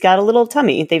 he's got a little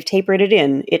tummy. They've tapered it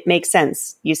in. It makes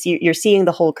sense. You're seeing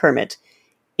the whole Kermit.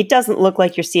 It doesn't look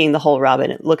like you're seeing the whole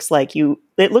Robin. It looks like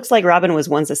Robin was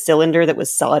once a cylinder that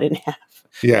was sawed in half.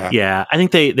 Yeah. Yeah. I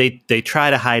think they try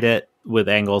to hide it with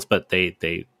angles, but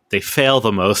they fail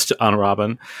the most on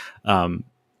Robin. And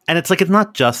it's like, it's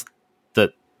not just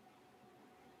that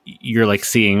you're like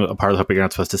seeing a part of the puppet you're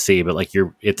not supposed to see, but like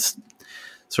it's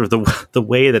sort of the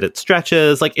way that it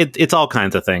stretches. Like it's all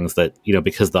kinds of things that, you know,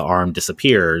 because the arm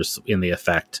disappears in the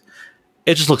effect,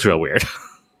 it just looks real weird.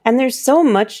 And there's so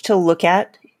much to look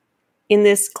at in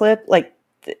this clip. Like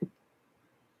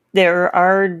there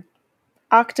are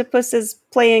octopuses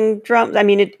playing drums. I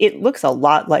mean, it looks a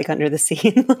lot like Under the Sea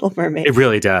in Little Mermaid. It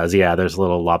really does. Yeah, there's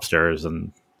little lobsters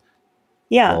and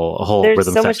a whole there's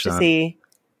rhythm so section. much to see.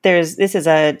 This is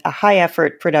a high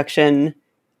effort production,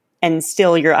 and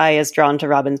still your eye is drawn to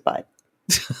Robin's butt.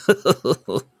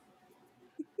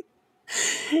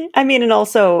 I mean, and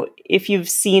also if you've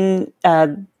seen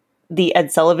the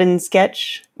Ed Sullivan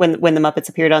sketch when the Muppets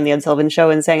appeared on the Ed Sullivan Show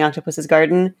and sang Octopus's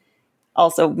Garden,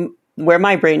 also where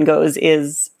my brain goes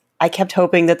is I kept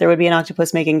hoping that there would be an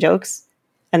octopus making jokes,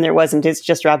 and there wasn't. It's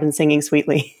just Robin singing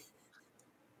sweetly.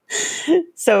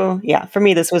 So yeah, for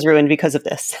me, this was ruined because of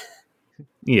this.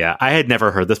 Yeah, I had never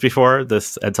heard this before,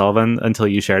 this Ed Sullivan, until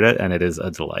you shared it, and it is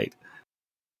a delight.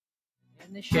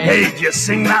 Hey, do you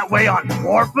sing that way on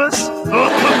Porpoise?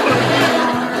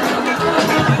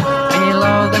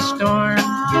 Below the storm,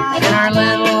 in our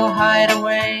little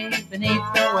hideaway beneath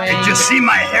the waves. Did you see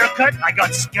my haircut? I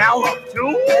got scalloped too.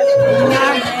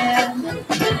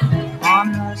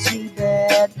 On the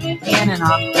seabed, in an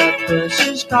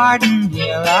octopus's garden,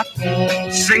 here I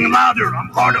came. Sing louder, I'm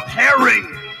hard of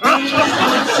hearing. We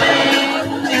would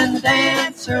sing and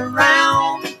dance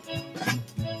around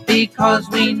because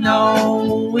we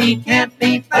know we can't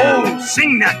be found. Oh,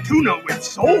 sing that tuna with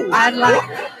soul. I'd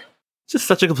like Just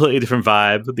such a completely different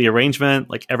vibe. The arrangement,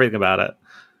 like everything about it.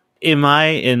 In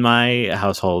my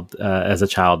household as a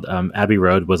child, Abbey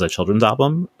Road was a children's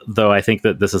album, though I think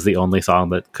that this is the only song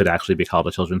that could actually be called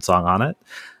a children's song on it.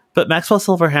 But Maxwell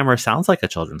Silverhammer sounds like a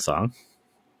children's song.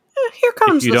 Here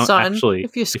Comes the Sun.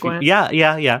 If you squint.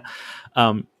 Yeah.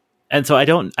 And so I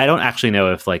don't actually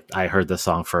know if like I heard this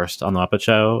song first on the Muppet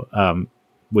Show,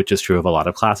 which is true of a lot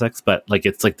of classics, but like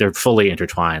it's like they're fully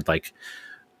intertwined. Like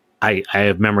I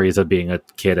have memories of being a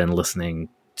kid and listening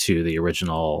to the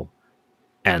original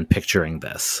and picturing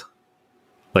this.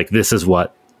 Like this is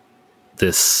what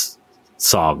this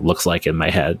song looks like in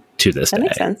my head to this day. That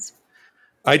makes sense.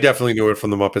 I definitely knew it from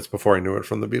the Muppets before I knew it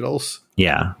from the Beatles.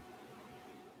 Yeah.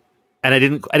 And I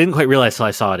didn't quite realize till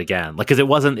I saw it again. Like, cause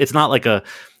it's not like the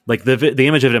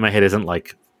image of it in my head isn't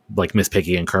like Miss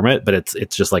Piggy and Kermit, but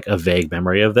it's just like a vague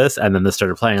memory of this. And then this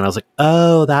started playing and I was like,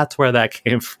 oh, that's where that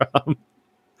came from.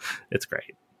 It's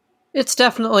great. It's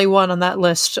definitely one on that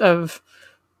list of,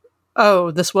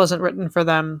 oh, this wasn't written for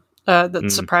them.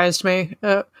 That surprised me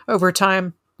over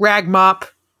time. Rag Mop,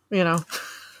 you know.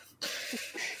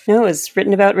 No, it was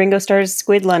written about Ringo Starr's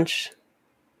Squid Lunch.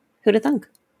 Who'd have thunk?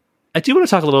 I do want to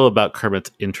talk a little about Kermit's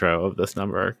intro of this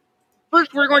number.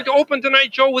 First, we're going to open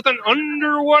tonight's show with an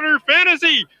underwater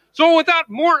fantasy. So without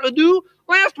more ado,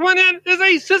 last one in is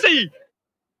a sissy.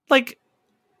 Like,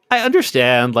 I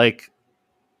understand, like,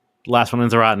 last one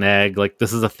in's a rotten egg. Like,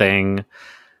 this is a thing.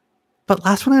 But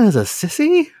last one in is a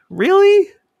sissy? Really?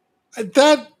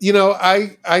 That,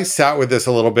 I sat with this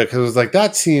a little bit because it was like,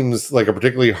 that seems like a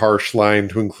particularly harsh line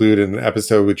to include in an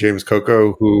episode with James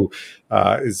Coco, who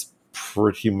is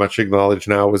pretty much acknowledged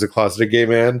now was a closeted gay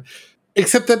man.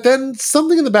 Except that then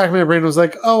something in the back of my brain was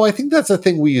like, oh, I think that's a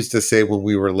thing we used to say when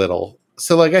we were little.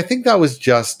 So, like, I think that was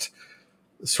just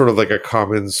sort of like a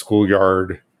common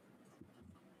schoolyard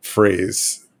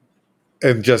phrase.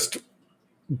 And just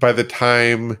by the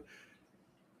time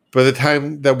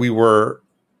that we were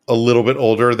a little bit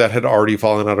older, that had already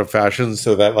fallen out of fashion,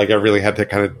 so that like I really had to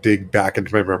kind of dig back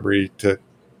into my memory to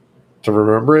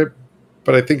remember it.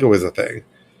 But I think it was a thing.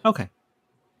 Okay.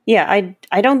 Yeah,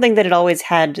 I don't think that it always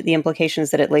had the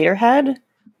implications that it later had,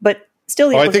 but still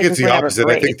the I implications think it's the were never opposite.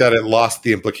 great. I think that it lost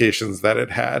the implications that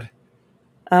it had.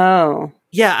 Oh.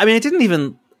 Yeah, I mean, it didn't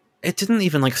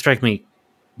even like strike me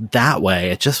that way.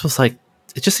 It just was like,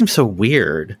 it just seems so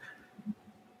weird.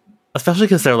 Especially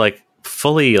because they're like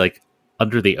fully like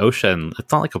under the ocean.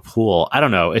 It's not like a pool. I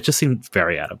don't know. It just seemed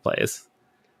very out of place.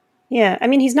 Yeah, I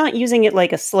mean, he's not using it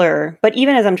like a slur, but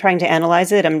even as I'm trying to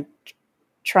analyze it, I'm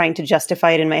trying to justify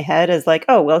it in my head as like,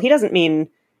 oh, well, he doesn't mean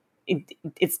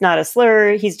it's not a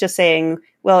slur. He's just saying,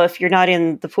 well, if you're not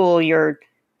in the pool, you're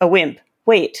a wimp.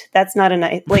 Wait, that's not a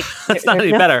nice, like, that's not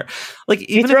any better. Like,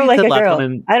 even throw if like said a last girl. one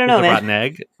in I don't know, is a man. rotten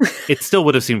egg, it still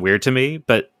would have seemed weird to me,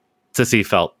 but Sissy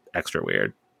felt extra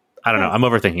weird. I don't know. I'm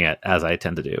overthinking it, as I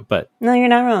tend to do, but No, you're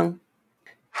not wrong.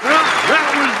 Well,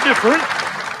 that was different.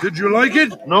 Did you like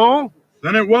it? No?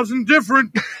 Then it wasn't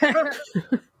different.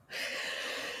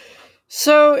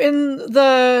 So in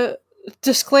the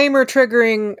disclaimer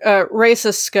triggering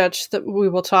racist sketch that we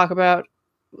will talk about,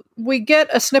 we get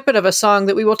a snippet of a song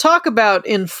that we will talk about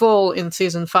in full in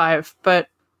season 5, but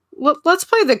let's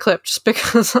play the clip just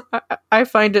because I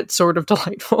find it sort of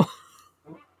delightful.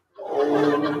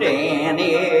 Oh,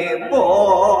 Danny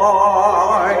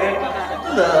boy,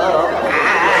 the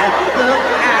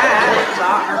paths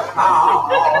are called.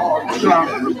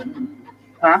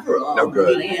 No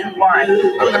good. Why?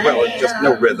 Well, just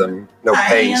no rhythm, no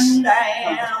pace.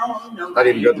 Not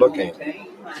even good looking.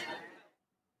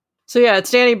 So yeah, it's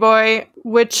Danny Boy,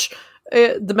 which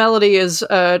the melody is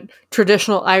a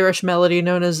traditional Irish melody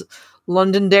known as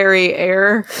Londonderry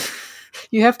Air.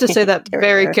 You have to say that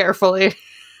very carefully.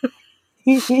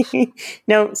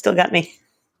 No, still got me.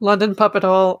 London Puppet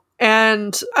Hole.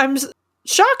 And I'm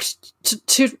shocked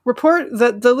to report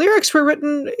that the lyrics were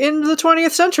written in the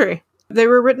 20th century. They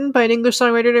were written by an English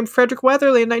songwriter named Frederick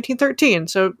Weatherly in 1913.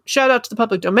 So shout out to the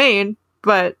public domain,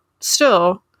 but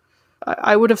still,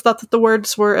 I would have thought that the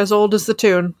words were as old as the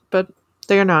tune, but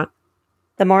they are not.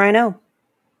 The more I know.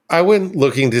 I went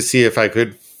looking to see if I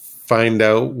could find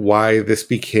out why this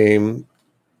became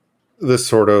the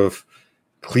sort of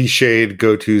cliched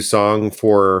go-to song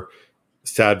for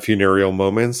sad funereal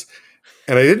moments.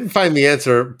 And I didn't find the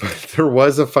answer, but there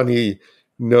was a funny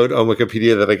note on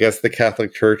Wikipedia that I guess the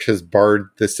Catholic Church has barred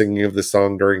the singing of the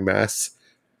song during Mass.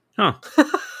 Huh.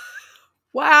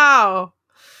 Wow.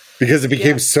 Because it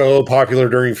became so popular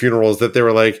during funerals that they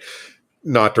were like,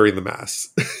 not during the Mass.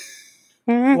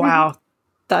 Wow.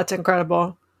 That's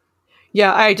incredible.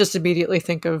 Yeah, I just immediately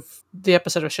think of the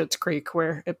episode of Schitt's Creek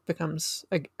where it becomes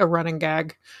a running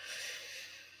gag.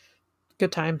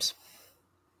 Good times.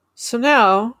 So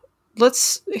now,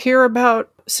 let's hear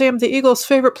about Sam the Eagle's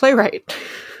favorite playwright.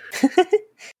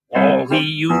 All he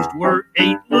used were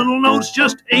 8 little notes,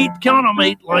 just 8, count 'em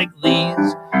 8 like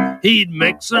these. He'd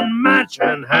mix and match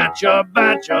and hatch a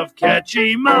batch of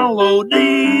catchy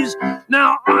melodies.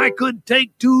 Now I could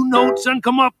take 2 notes and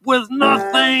come up with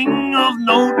nothing of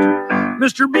note.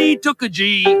 Mr. B took a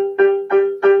G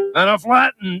and a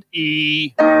flattened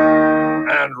E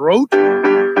and wrote.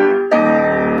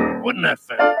 Wasn't that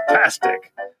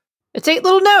fantastic? It's 8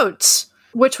 Little Notes,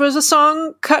 which was a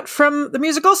song cut from the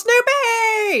musical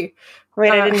Snoopy!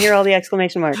 Wait, I didn't hear all the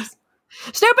exclamation marks.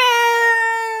 Snoopy!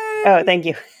 Oh, thank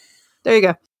you. There you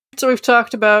go. So we've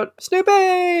talked about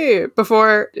Snoopy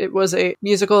before. It was a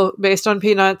musical based on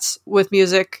Peanuts with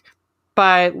music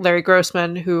by Larry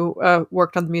Grossman, who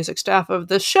worked on the music staff of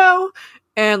the show,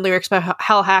 and lyrics by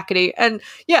Hal Hackney. And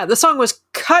yeah, the song was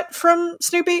cut from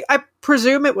Snoopy. I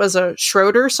presume it was a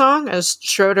Schroeder song, as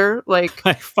Schroeder, like...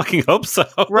 I fucking hope so.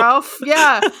 Ralph,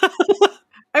 yeah.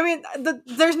 I mean,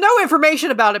 there's no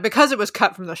information about it because it was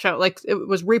cut from the show. Like, it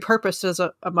was repurposed as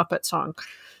a Muppet song.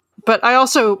 But I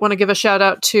also want to give a shout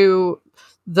out to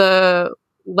the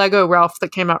Lego Ralph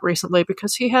that came out recently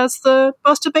because he has the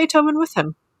bust of Beethoven with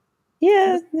him.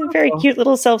 Yeah, a very cute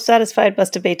little self-satisfied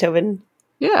bust of Beethoven.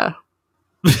 Yeah.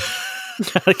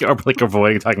 Or like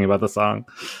avoiding talking about the song.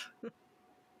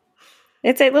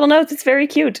 It's 8 Little Notes. It's very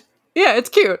cute. Yeah, it's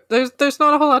cute. There's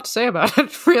not a whole lot to say about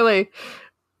it, really.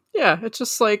 Yeah, it's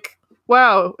just like,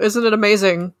 wow, isn't it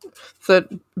amazing that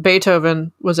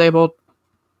Beethoven was able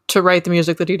to write the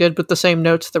music that he did with the same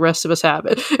notes the rest of us have.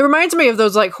 It reminds me of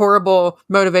those like horrible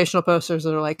motivational posters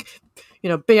that are like, you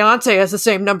know, Beyonce has the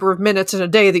same number of minutes in a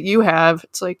day that you have.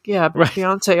 It's like, yeah, but right.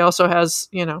 Beyonce also has,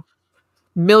 you know,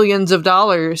 millions of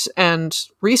dollars and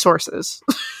resources.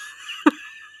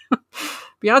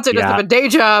 Beyonce doesn't have a day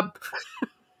job.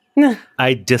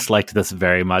 I disliked this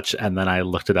very much, and then I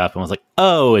looked it up and was like,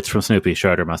 oh, it's from Snoopy.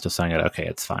 Schroeder must have sung it. Okay,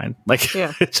 it's fine. Like,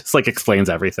 it just like explains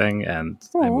everything, and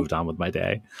I moved on with my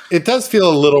day. It does feel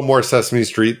a little more Sesame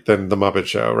Street than The Muppet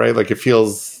Show, right? Like, it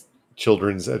feels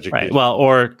children's education. Right. Well,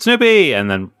 or Snoopy, and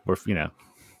then we're, you know,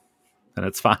 then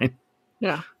it's fine.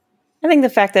 Yeah. I think the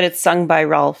fact that it's sung by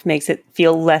Ralph makes it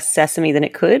feel less Sesame than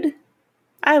it could.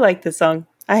 I like the song.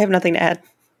 I have nothing to add.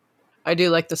 I do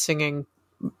like the singing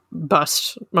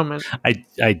bust moment.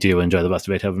 I do enjoy the bust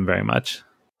of Beethoven very much.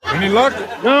 Any luck?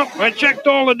 No, I checked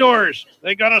all the doors.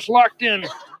 They got us locked in.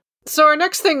 So our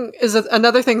next thing is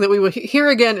another thing that we will hear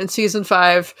again in season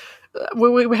 5.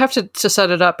 We have to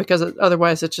set it up because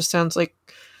otherwise it just sounds like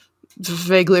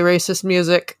vaguely racist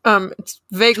music. It's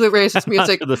vaguely racist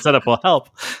music. The setup will help.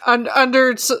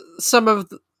 Under some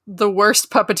of the worst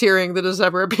puppeteering that has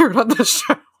ever appeared on this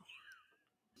show.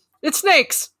 It's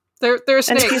snakes. They're snakes.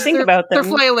 And if you think about them, they're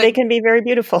flailing. They can be very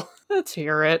beautiful. Let's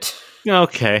hear it.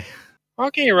 Okay.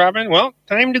 Okay, Robin. Well,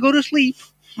 time to go to sleep.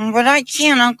 But I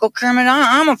can't, Uncle Kermit.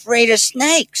 I'm afraid of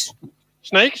snakes.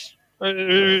 Snakes?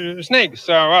 Snakes.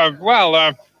 There aren't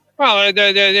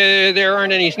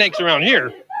any snakes around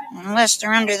here. Unless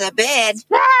they're under the bed.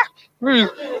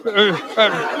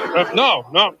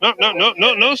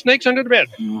 No snakes under the bed.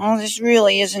 Oh, this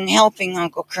really isn't helping,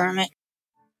 Uncle Kermit.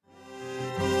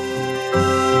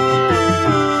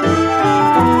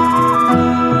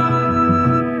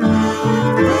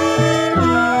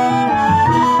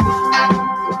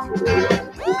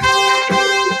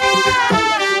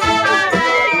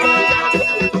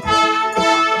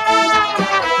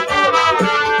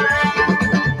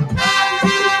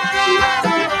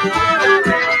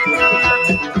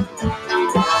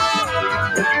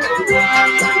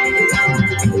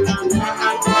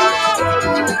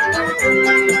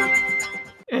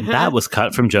 That was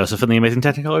cut from Joseph and the Amazing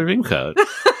Technicolor Dreamcoat.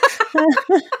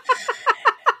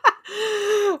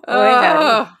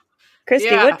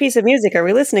 Christy, what piece of music are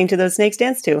we listening to those snakes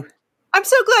dance to? I'm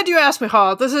so glad you asked me,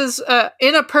 Hall. This is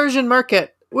In a Persian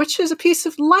Market, which is a piece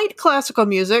of light classical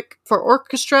music for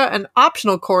orchestra and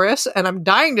optional chorus, and I'm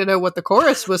dying to know what the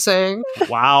chorus was saying.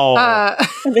 Wow. Are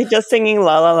they just singing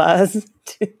la la las?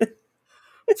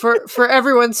 For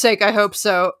everyone's sake, I hope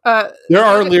so. There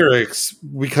are lyrics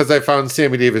because I found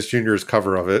Sammy Davis Jr.'s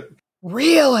cover of it.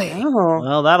 Really? Oh.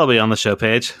 Well, that'll be on the show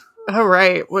page. All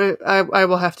right. I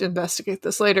will have to investigate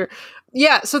this later.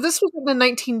 Yeah, so this was in the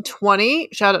 1920,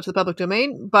 shout out to the public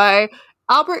domain, by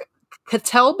Albert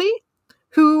Kettelby,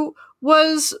 who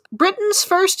was Britain's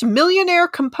first millionaire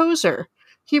composer.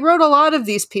 He wrote a lot of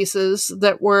these pieces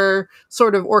that were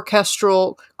sort of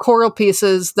orchestral choral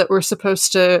pieces that were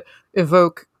supposed to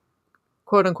evoke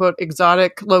quote unquote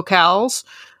exotic locales.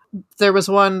 There was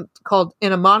one called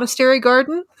In a Monastery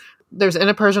Garden. There's In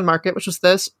a Persian Market, which was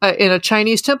this, in a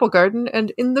Chinese temple garden,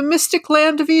 and in the mystic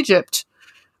land of Egypt.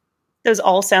 Those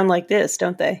all sound like this,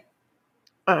 don't they?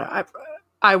 I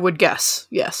would guess,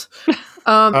 yes.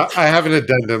 I have an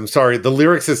addendum. Sorry. The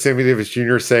lyrics that Sammy Davis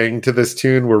Jr. sang to this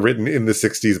tune were written in the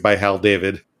 60s by Hal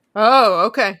David. Oh,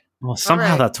 okay. Well,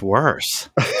 somehow that's worse.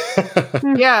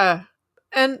 Yeah.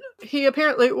 And he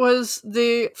apparently was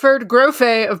the Ferd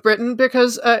Grofe of Britain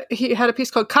because he had a piece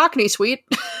called Cockney Suite.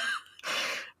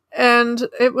 And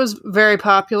it was very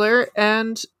popular.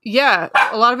 And yeah,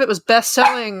 a lot of it was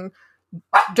best-selling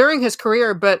during his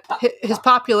career, but his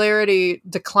popularity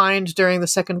declined during the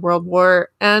Second World War.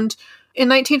 And in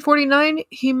 1949,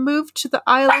 he moved to the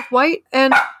Isle of Wight,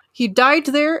 and he died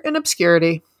there in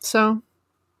obscurity. So,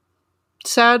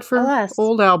 sad for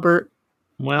old Albert.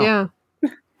 Well. Yeah.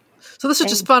 So this is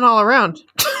just fun all around.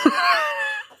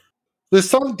 This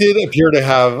song did appear to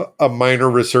have a minor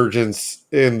resurgence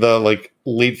in the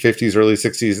late 50s, early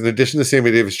 60s. In addition to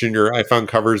Sammy Davis Jr., I found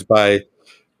covers by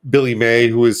Billy May,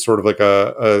 who is sort of like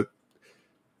a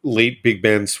late big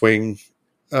band swing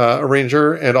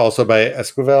arranger, and also by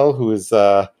Esquivel, who is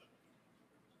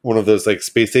one of those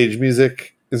space age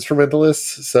music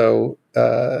instrumentalists. So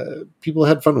people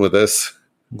had fun with this.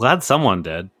 Glad someone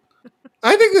did.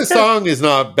 I think the song is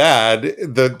not bad.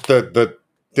 The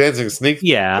Dancing Snake.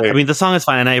 Yeah, I mean the song is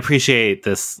fine, and I appreciate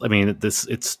this. I mean,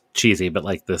 it's cheesy, but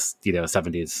this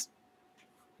 70s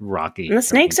rocky. And the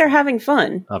snakes are having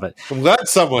fun of it. I'm glad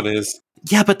someone is.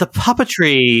 Yeah, but the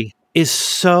puppetry is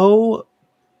so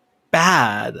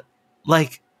bad. They're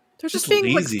just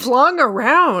being flung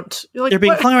around. They're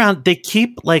being flung around. They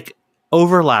keep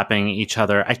overlapping each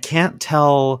other. I can't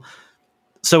tell.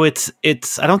 So it's.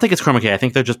 I don't think it's chroma key. I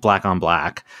think they're just black on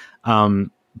black.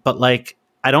 But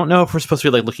I don't know if we're supposed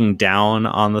to be looking down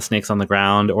on the snakes on the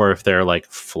ground or if they're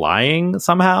flying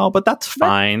somehow. But that's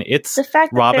fine. It's the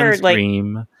fact that Robin's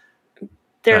dream.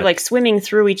 They're swimming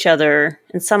through each other,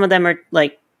 and some of them are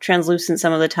translucent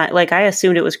some of the time. I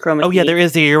assumed it was chroma key. Oh yeah, there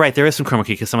is. You're right. There is some chroma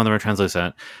key because some of them are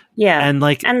translucent. Yeah, and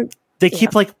they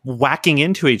keep whacking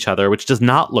into each other, which does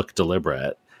not look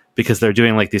deliberate because they're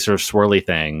doing these sort of swirly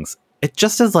things. It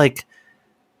just is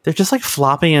they're just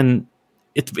floppy, and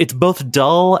it's both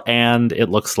dull and it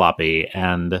looks sloppy.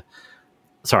 And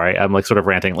sorry, I'm sort of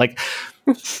ranting.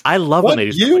 I love when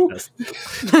they do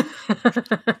stuff like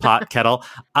this. Pot, kettle.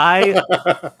 I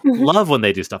love when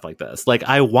they do stuff like this.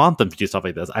 I want them to do stuff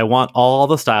like this. I want all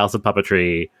the styles of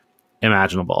puppetry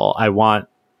imaginable. I want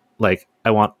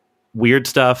weird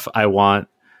stuff. I want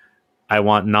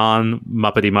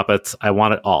non-Muppety Muppets. I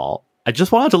want it all. I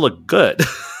just want it to look good.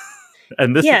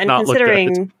 And this does not look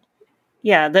good.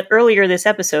 Yeah, that earlier this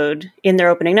episode, in their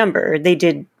opening number, they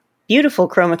did beautiful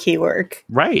chroma key work.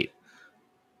 Right.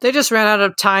 They just ran out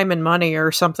of time and money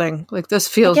or something. This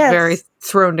feels very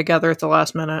thrown together at the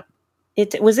last minute.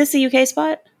 Was this a UK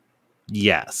spot?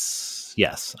 Yes,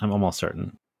 I'm almost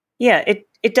certain. Yeah,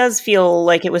 it does feel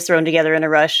like it was thrown together in a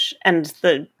rush, and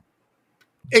the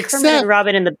Kermit and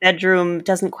Robin in the bedroom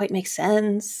doesn't quite make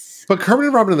sense. But Kermit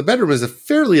and Robin in the bedroom is a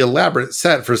fairly elaborate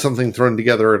set for something thrown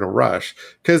together in a rush.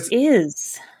 It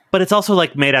is. But it's also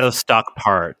made out of stock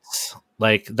parts.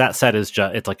 That set is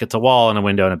just it's a wall and a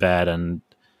window and a bed, and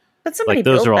but somebody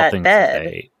those built are all that things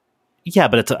bed. Yeah,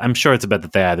 but I'm sure it's a bed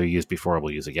that they either used before or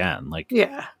will use again.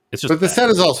 Yeah. It's just. But the set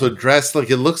is also dressed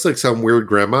it looks like some weird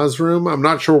grandma's room. I'm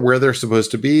not sure where they're supposed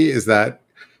to be. Is that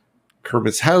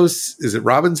Kermit's house? Is it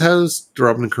Robin's house? Do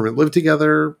Robin and Kermit live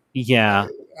together? Yeah.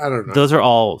 I don't know. Those are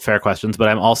all fair questions, but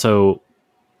I'm also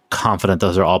confident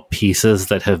those are all pieces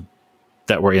that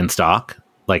were in stock.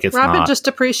 It's Robin just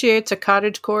appreciates a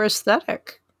cottagecore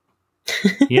aesthetic.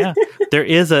 Yeah. There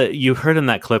is you heard in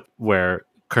that clip where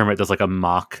Kermit does a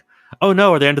mock, oh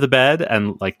no, are they under the bed?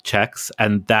 And checks.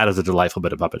 And that is a delightful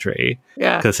bit of puppetry.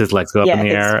 Yeah. Because his legs go up in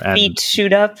the air. And feet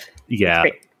shoot up. Yeah.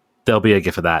 There'll be a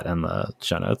gif of that in the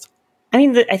show notes. I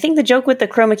mean, I think the joke with the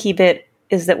chroma key bit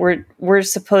is that we're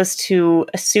supposed to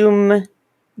assume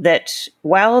that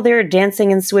while they're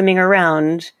dancing and swimming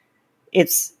around,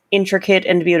 it's intricate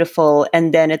and beautiful,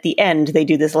 and then at the end they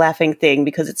do this laughing thing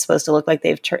because it's supposed to look like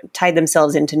they've tied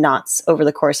themselves into knots over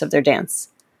the course of their dance.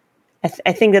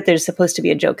 I think that there's supposed to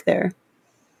be a joke there.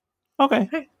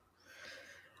 Okay.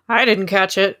 I didn't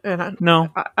catch it, and no.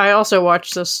 I also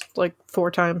watched this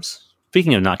 4 times.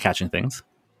 Speaking of not catching things.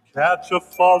 Catch a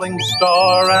falling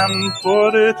star and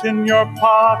put it in your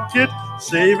pocket.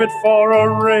 Save it for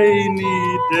a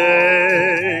rainy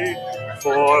day.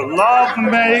 For love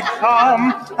may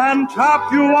come and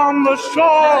tap you on the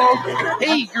shore.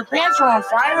 Hey, your pants are on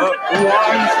fire.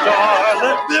 One star,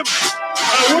 let them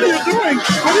What are you doing?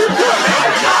 What are you doing?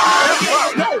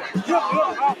 No!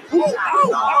 Ooh,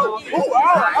 ow, ow, ooh,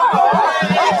 ow.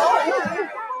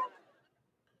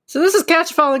 So this is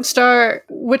Catch a Falling Star,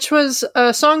 which was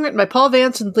a song written by Paul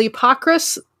Vance and Lee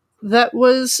Pockris that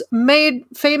was made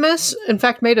famous, in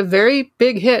fact, made a very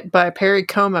big hit by Perry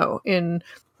Como in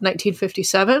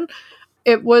 1957.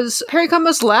 It was Perry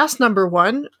Como's last number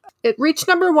one. It reached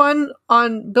number one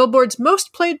on Billboard's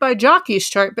Most Played by Jockeys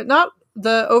chart, but not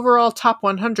the overall top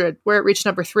 100, where it reached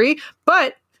number 3.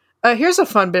 But here's a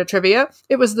fun bit of trivia.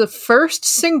 It was the first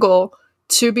single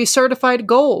to be certified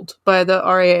gold by the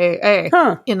RAAA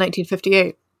in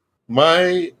 1958.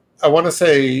 I want to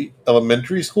say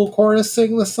elementary school chorus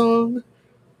sang the song.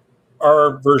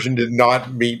 Our version did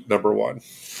not meet number one.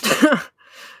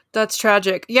 That's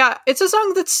tragic. Yeah, it's a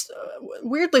song that's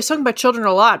weirdly sung by children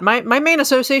a lot. My main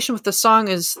association with the song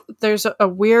is there's a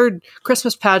weird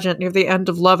Christmas pageant near the end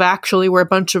of Love Actually where a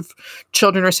bunch of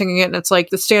children are singing it, and it's like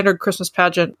the standard Christmas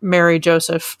pageant, Mary,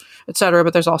 Joseph, etc.,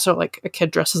 but there's also like a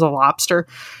kid dressed as a lobster.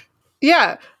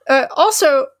 Yeah.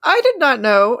 Also, I did not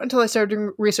know until I started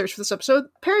doing research for this episode,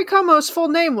 Perry Como's full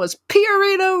name was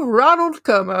Piorino Ronald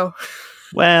Como.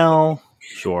 Well,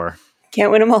 sure.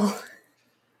 Can't win them all.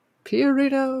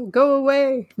 Piorino, go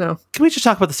away. No. Can we just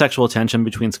talk about the sexual tension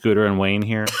between Scooter and Wayne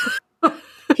here?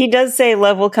 He does say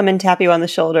love will come and tap you on the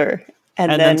shoulder.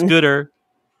 And then Scooter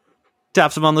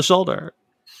taps him on the shoulder.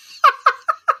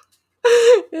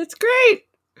 It's great.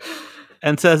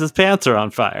 And says his pants are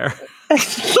on fire.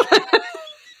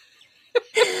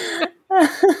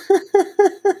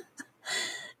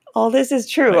 All this is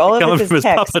true. All of this is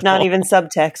text, not even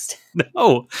subtext.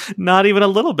 No, not even a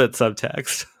little bit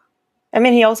subtext. I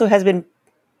mean, he also has been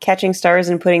catching stars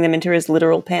and putting them into his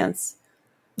literal pants.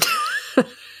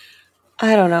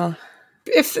 I don't know.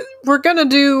 If we're going to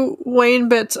do Wayne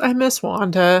bits, I miss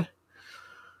Wanda.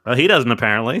 Well, he doesn't,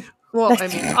 apparently. Well, I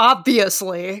mean,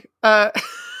 obviously.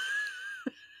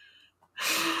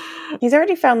 He's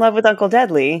already found love with Uncle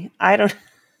Deadly.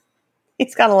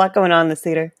 He's got a lot going on in this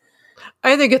theater.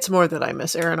 I think it's more that I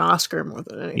miss Aaron Oscar more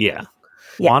than anything. Yeah.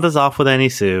 Wanda's off with Annie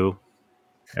Sue.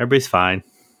 Everybody's fine.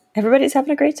 Everybody's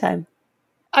having a great time.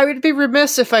 I would be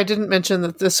remiss if I didn't mention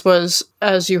that this was,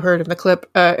 as you heard in the clip,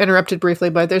 interrupted briefly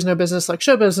by There's No Business Like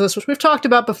Show Business, which we've talked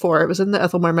about before. It was in the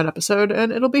Ethel Merman episode,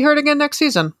 and it'll be heard again next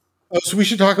season. Oh, so we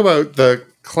should talk about the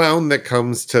clown that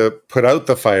comes to put out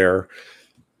the fire.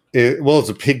 It's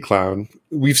a pig clown.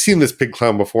 We've seen this pig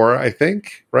clown before, I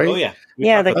think, right? Oh, yeah.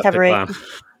 Yeah, the cabaret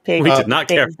pig. We did not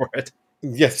care for it.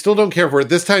 Yeah, still don't care for it.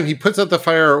 This time he puts out the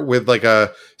fire with like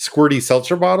a squirty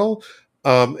seltzer bottle.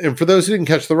 And for those who didn't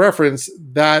catch the reference,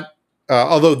 that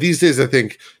although these days I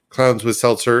think clowns with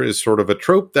seltzer is sort of a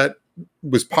trope that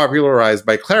was popularized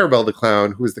by Clarabelle the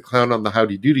Clown, who was the clown on the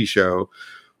Howdy Doody show,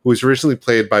 who was originally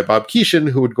played by Bob Keeshan,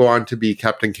 who would go on to be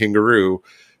Captain Kangaroo.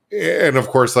 And of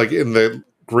course, like in the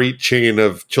great chain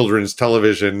of children's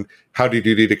television, Howdy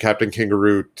Doody to Captain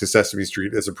Kangaroo to Sesame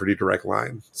Street is a pretty direct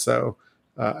line. So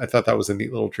I thought that was a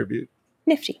neat little tribute.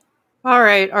 Nifty. All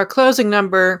right, our closing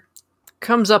number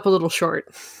comes up a little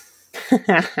short.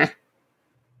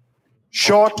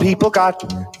 Short people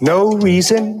got no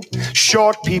reason.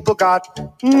 Short people got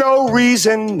no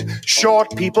reason.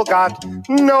 Short people got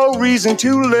no reason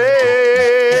to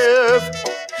live.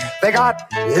 They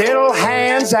got little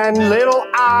hands and little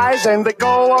eyes, and they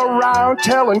go around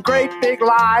telling great big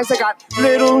lies. They got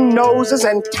little noses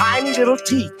and tiny little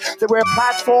teeth. They wear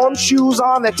platform shoes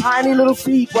on their tiny little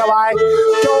feet. Well, I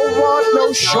don't want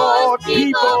no short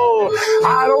people.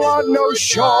 I don't want no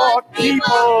short people.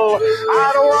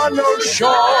 I don't want no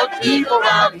short people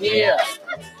out here.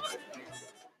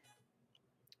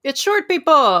 It's Short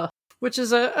People, which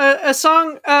is a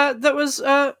song that was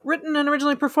written and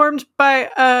originally performed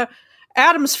by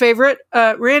Adam's favorite,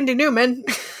 Randy Newman,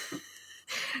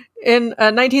 in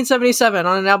 1977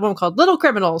 on an album called Little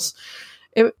Criminals.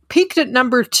 It peaked at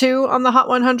number 2 on the Hot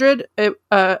 100. It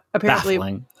apparently,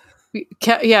 baffling.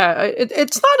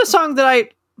 It's not a song that I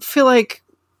feel like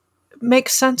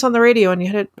makes sense on the radio, and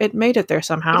yet it made it there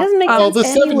somehow. It doesn't make sense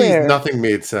the anywhere. 70s, nothing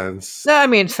made sense. I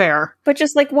mean, fair. But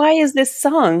just like, why is this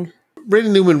song?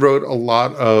 Randy Newman wrote a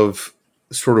lot of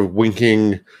sort of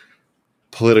winking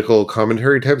political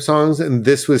commentary type songs, and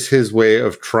this was his way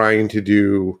of trying to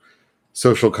do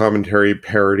social commentary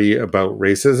parody about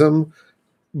racism.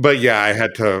 But yeah, I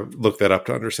had to look that up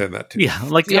to understand that too. Yeah,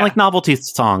 like novelty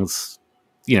songs,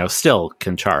 still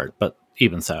can chart, but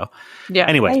even so. Yeah.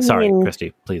 Anyway, sorry,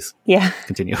 Christy, please. Yeah.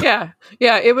 Continue. Yeah.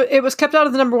 It was kept out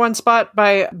of the number 1 spot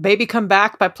by Baby Come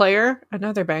Back by Player,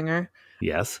 another banger.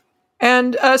 Yes.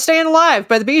 And Staying Alive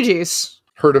by the Bee Gees.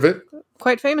 Heard of it?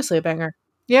 Quite famously a banger.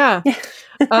 Yeah.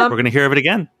 We're going to hear of it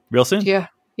again real soon. Yeah.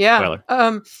 Yeah.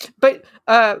 Spoiler. But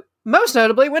most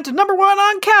notably went to number 1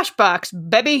 on Cashbox,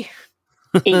 baby.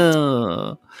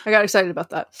 I got excited about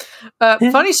that.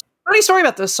 Funny story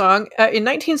about this song. In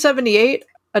 1978,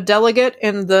 a delegate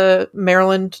in the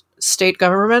Maryland state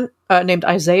government named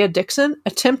Isaiah Dixon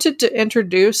attempted to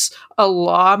introduce a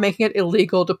law making it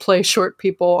illegal to play short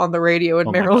people on the radio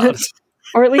in Maryland.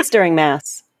 Or at least during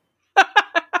Mass.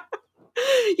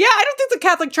 Yeah, I don't think the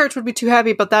Catholic Church would be too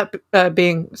happy about that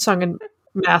being sung in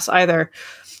Mass either.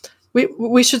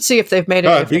 We should see if they've made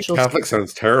it official. Catholic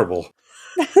sounds terrible.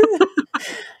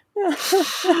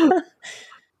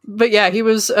 But yeah, he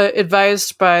was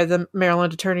advised by the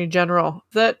Maryland Attorney General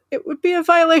that it would be a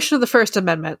violation of the First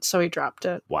Amendment, so he dropped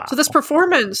it. Wow. So this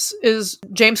performance is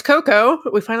James Coco.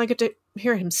 We finally get to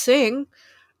hear him sing.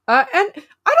 And I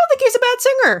don't think he's a bad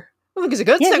singer. I don't think he's a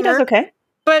good singer. He does okay.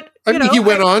 But, I think he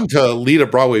went on to lead a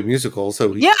Broadway musical,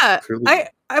 so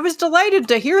I was delighted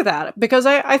to hear that, because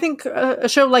I think a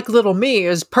show like Little Me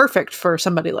is perfect for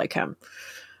somebody like him.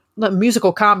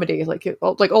 Musical comedy, like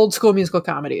old school musical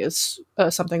comedy, is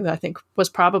something that I think was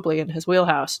probably in his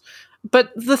wheelhouse.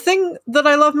 But the thing that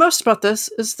I love most about this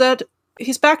is that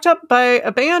he's backed up by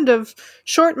a band of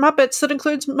short Muppets that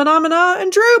includes Mana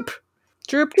and Droop.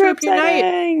 Droop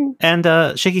Unite.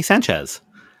 And Shaky Sanchez.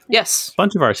 Yes. A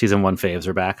bunch of our season 1 faves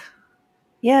are back.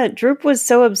 Yeah, Droop was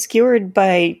so obscured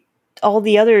by all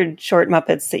the other short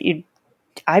Muppets that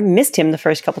I missed him the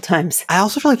first couple times. I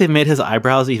also feel like they made his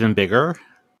eyebrows even bigger.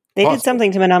 They did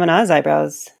something to Manamana's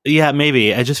eyebrows. Yeah,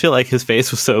 maybe. I just feel like his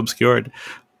face was so obscured.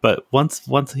 But once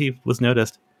he was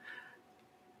noticed.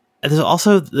 And there's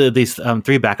also these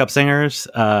 3 backup singers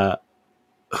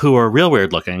who are real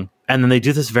weird looking. And then they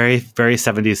do this very, very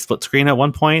 70s split screen at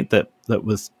one point that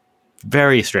was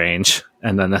very strange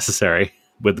and unnecessary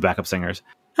with the backup singers.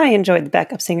 I enjoyed the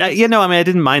backup singers. I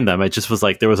didn't mind them. It just was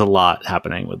like there was a lot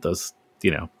happening with those,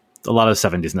 a lot of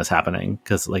 70s-ness happening.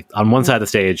 Because like on one side of the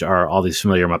stage are all these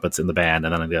familiar Muppets in the band,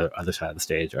 and then on the other side of the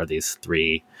stage are these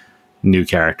 3 new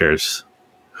characters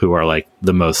who are like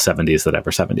the most 70s that ever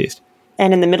 70s.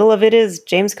 And in the middle of it is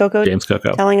James Coco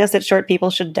telling us that short people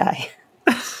should die.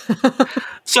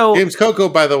 So James Coco,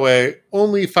 by the way,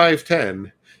 only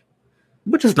 5'10".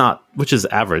 Which is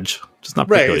average. Just not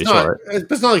particularly short.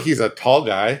 It's not like he's a tall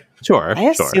guy. Sure. I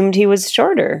assumed he was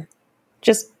shorter,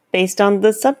 just based on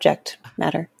the subject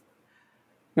matter.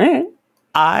 All right.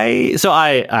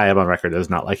 I am on record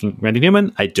as not liking Randy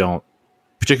Newman. I don't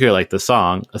particularly like the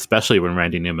song, especially when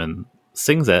Randy Newman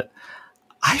sings it.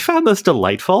 I found this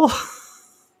delightful.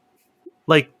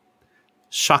 Like,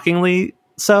 shockingly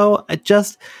so.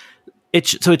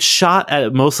 It's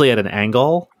shot mostly at an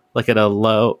angle, like at a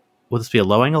low. Would this be a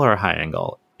low angle or a high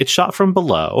angle? It's shot from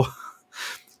below,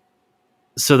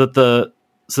 so that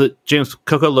James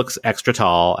Coco looks extra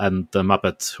tall, and the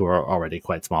Muppets, who are already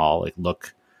quite small, like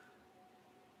look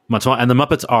much smaller. And the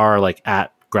Muppets are like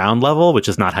at ground level, which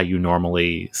is not how you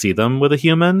normally see them with a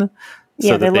human.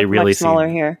 Yeah, so that they really much smaller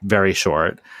seem here. Very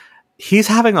short. He's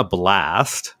having a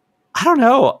blast. I don't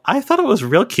know. I thought it was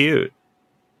real cute.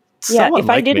 Yeah, Someone if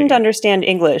I like didn't me. understand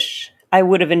English, I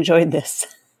would have enjoyed this.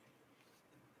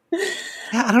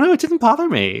 Yeah, I don't know. It didn't bother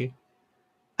me.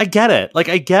 I get it. Like,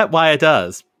 I get why it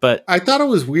does, but I thought it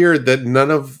was weird that none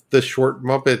of the short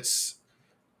Muppets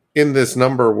in this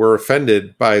number were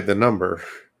offended by the number.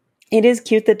 It is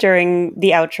cute that during the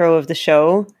outro of the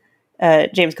show,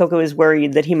 James Coco is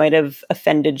worried that he might have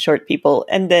offended short people.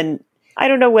 And then I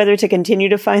don't know whether to continue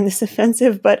to find this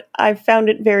offensive, but I found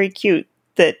it very cute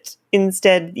that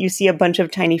instead you see a bunch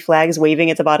of tiny flags waving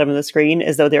at the bottom of the screen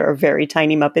as though there are very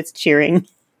tiny Muppets cheering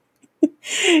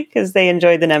because they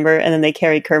enjoyed the number, and then they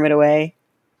carry Kermit away.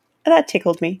 And that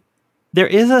tickled me. there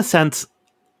is a sense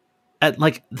at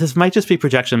like this might just be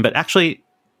projection, but actually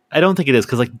I don't think it is,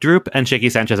 because like Droop and Shaky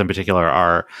Sanchez in particular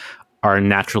are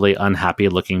naturally unhappy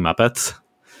looking Muppets.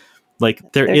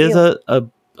 Like there is a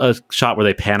shot where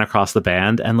they pan across the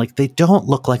band and like they don't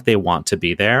look like they want to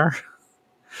be there.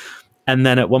 And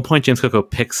then at one point James Coco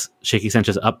picks Shaky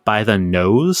Sanchez up by the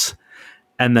nose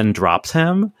and then drops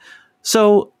him.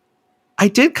 So I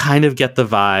did kind of get the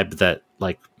vibe that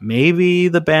like maybe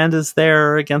the band is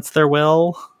there against their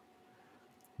will.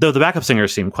 Though the backup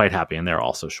singers seem quite happy and they're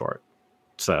also short.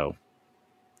 So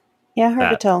yeah,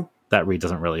 hard to tell. That read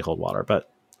doesn't really hold water, but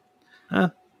I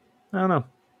don't know.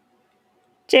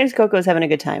 James Coco's having a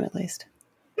good time, at least.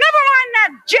 Never mind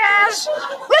that jazz.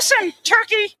 Listen,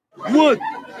 Turkey. What?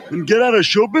 And get out of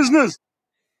show business?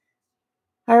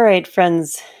 All right,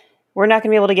 friends. We're not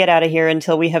going to be able to get out of here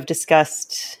until we have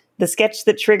discussed the sketch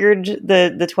that triggered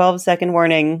the 12-second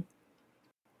warning.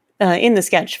 in the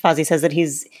sketch, Fozzie says that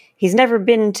he's never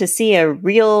been to see a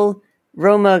real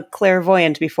Roma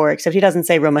clairvoyant before, except he doesn't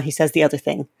say Roma, he says the other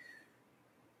thing.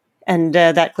 And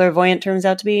that clairvoyant turns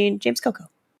out to be James Coco.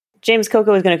 James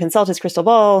Coco is going to consult his crystal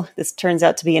ball. This turns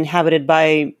out to be inhabited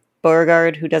by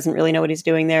Beauregard, who doesn't really know what he's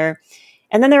doing there.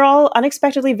 And then they're all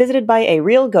unexpectedly visited by a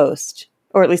real ghost,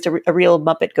 or at least a real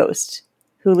Muppet ghost,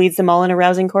 who leads them all in a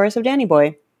rousing chorus of Danny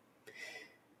Boy.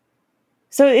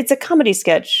 So it's a comedy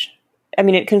sketch. I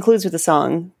mean, it concludes with a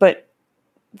song, but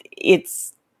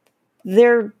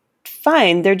they're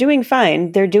fine. They're doing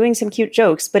fine. They're doing some cute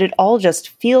jokes, but it all just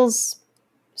feels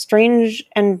strange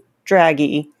and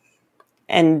draggy.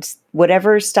 And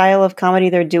whatever style of comedy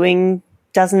they're doing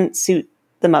doesn't suit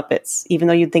the Muppets, even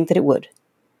though you'd think that it would.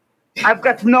 I've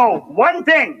got to know one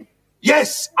thing.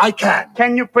 Yes, I can.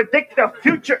 Can you predict the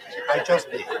future? I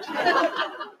just did.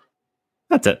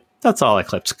 That's it. That's all I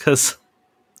clipped, because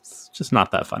it's just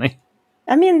not that funny.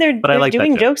 I mean, they're like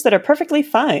doing jokes that are perfectly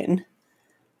fine.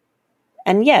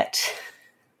 And yet...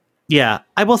 Yeah,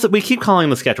 I will say, we keep calling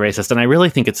the sketch racist, and I really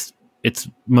think it's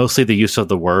mostly the use of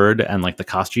the word and like the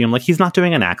costume. Like, he's not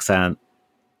doing an accent.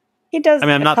 He does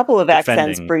I'm a couple of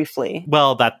defending. accents briefly.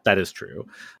 Well, that is true.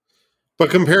 But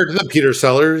compared to the Peter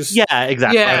Sellers, yeah,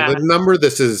 exactly. The number,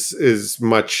 this is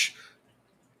much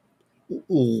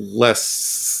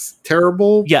less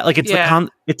terrible. Yeah, like it's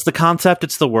the concept,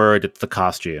 it's the word, it's the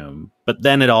costume. But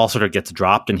then it all sort of gets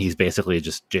dropped, and he's basically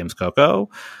just James Coco,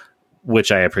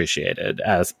 which I appreciated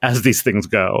as these things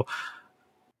go.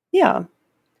 Yeah,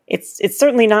 it's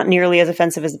certainly not nearly as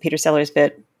offensive as the Peter Sellers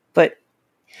bit, but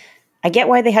I get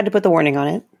why they had to put the warning on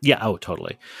it. Yeah, oh,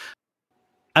 totally.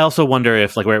 I also wonder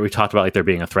if, like, where we talked about like there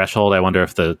being a threshold, I wonder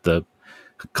if the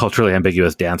culturally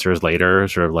ambiguous dancers later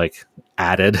sort of like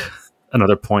added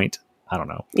another point. I don't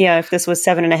know. Yeah, if this was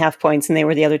 7.5 points and they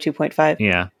were the other 2.5.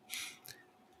 Yeah.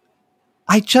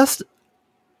 I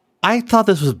thought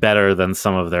this was better than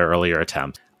some of their earlier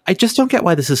attempts. I just don't get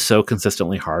why this is so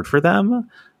consistently hard for them.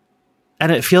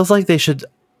 And it feels like they should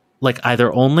like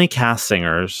either only cast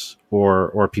singers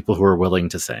or people who are willing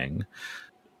to sing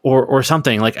or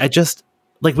something. Like, I just,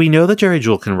 like, we know that Jerry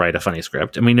Jewell can write a funny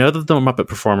script, and we know that the Muppet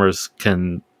performers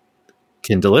can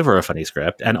deliver a funny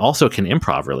script and also can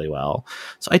improv really well.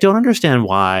 So I don't understand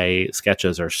why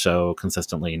sketches are so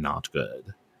consistently not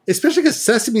good. Especially because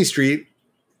Sesame Street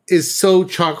is so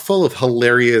chock full of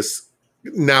hilarious,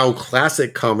 now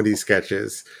classic comedy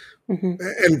sketches. Mm-hmm.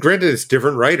 And granted, it's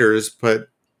different writers, but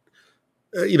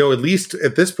at least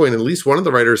at this point, at least one of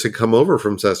the writers had come over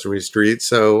from Sesame Street.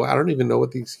 So I don't even know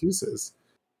what the excuse is.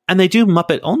 And they do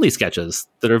Muppet-only sketches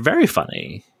that are very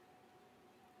funny.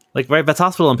 Like, right, Vets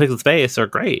Hospital and Pigs in Space are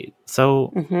great.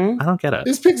 So I don't get it.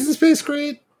 Is Pigs in Space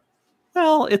great?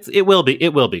 Well, it will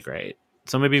be great.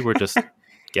 So maybe we're just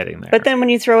getting there. But then when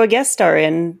you throw a guest star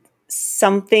in,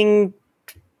 something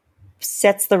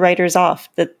sets the writers off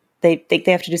that they think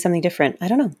they have to do something different. I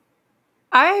don't know.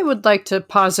 I would like to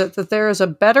posit that there is a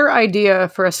better idea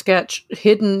for a sketch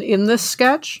hidden in this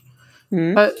sketch.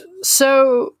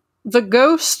 So the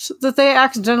ghost that they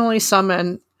accidentally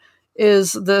summon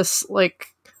is this like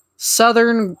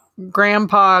Southern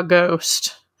grandpa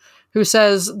ghost who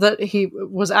says that he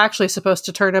was actually supposed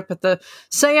to turn up at the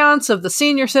seance of the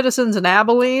senior citizens in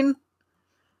Abilene.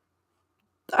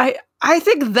 I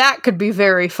think that could be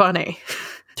very funny.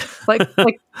 like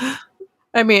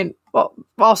I mean, well,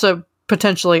 also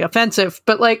potentially offensive,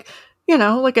 but like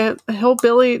a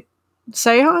hillbilly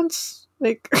seance,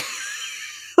 like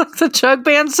like the Chug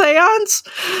Band seance.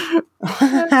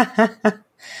 I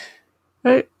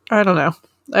don't know.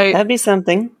 That'd be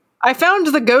something. I found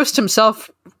the ghost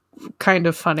himself kind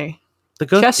of funny. The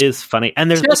ghost is funny, and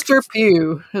there's Chester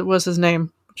Pugh. It was his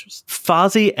name.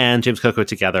 Fozzie and James Coco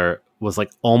together was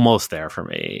like almost there for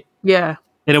me. Yeah,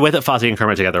 in a way that Fozzie and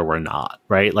Kermit together were not.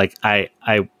 Right? Like I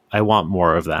want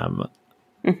more of them.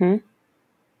 Mm-hmm.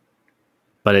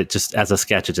 But it just, as a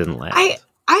sketch, it didn't land.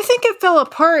 I think it fell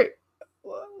apart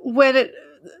when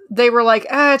they were like,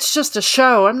 it's just a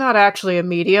show. I'm not actually a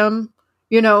medium.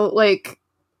 Like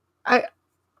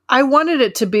I wanted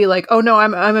it to be like, oh no,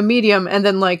 I'm a medium, and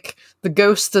then like the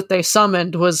ghost that they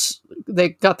summoned they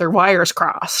got their wires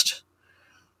crossed.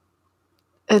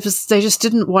 They just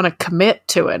didn't want to commit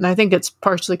to it, and I think it's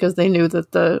partially because they knew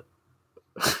that the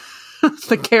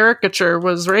the caricature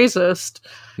was racist.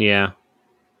 Yeah.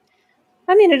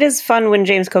 I mean, it is fun when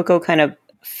James Coco kind of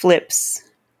flips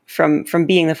from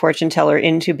being the fortune teller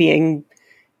into being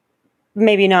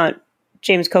maybe not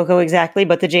James Coco exactly,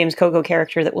 but the James Coco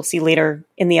character that we'll see later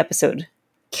in the episode.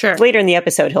 Sure. Later in the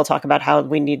episode, he'll talk about how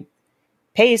we need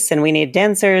pace and we need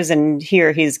dancers, and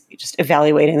here he's just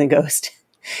evaluating the ghost.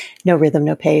 No rhythm,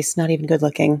 no pace, not even good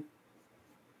looking.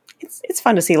 It's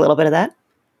fun to see a little bit of that.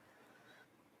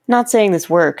 Not saying this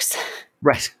works.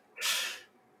 Right.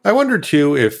 I wonder,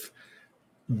 too, if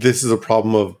this is a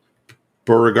problem of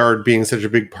Beauregard being such a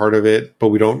big part of it, but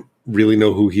we don't really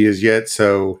know who he is yet,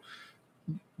 so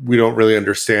we don't really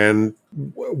understand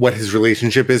what his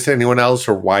relationship is to anyone else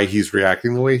or why he's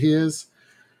reacting the way he is.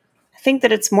 I think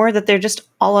that it's more that they're just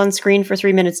all on screen for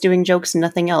 3 minutes doing jokes and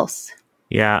nothing else.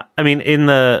 Yeah, I mean,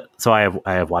 so I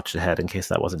have watched ahead in case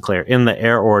that wasn't clear. In the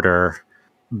air order,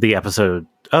 the episode.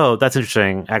 Oh, that's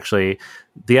interesting. Actually,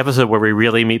 the episode where we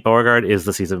really meet Beauregard was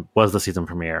the season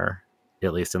premiere,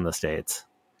 at least in the States.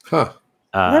 Huh.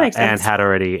 That makes sense. And had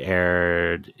already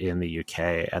aired in the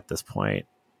UK at this point.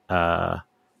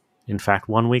 In fact,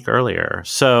 1 week earlier.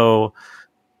 So,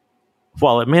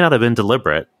 while it may not have been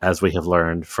deliberate, as we have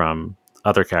learned from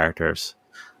other characters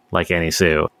like Annie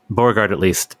Sue, Beauregard, at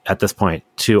least at this point,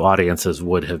 to audiences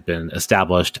would have been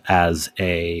established as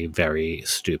a very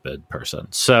stupid person.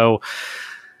 So,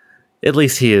 at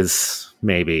least he is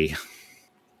maybe,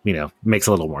 makes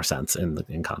a little more sense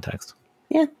in context.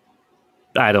 Yeah.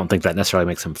 I don't think that necessarily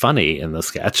makes him funny in the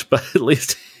sketch, but at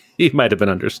least he might have been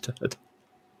understood.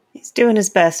 He's doing his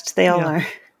best. They all are.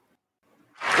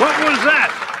 What was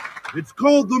that? It's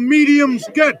called the medium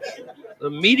sketch. The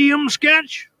medium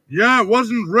sketch? Yeah, it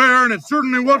wasn't rare, and it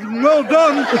certainly wasn't well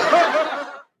done.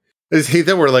 I just hate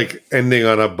that we're ending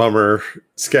on a bummer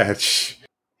sketch.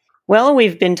 Well,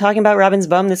 we've been talking about Robin's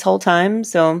bum this whole time,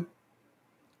 so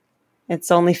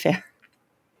it's only fair.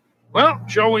 Well,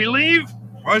 shall we leave?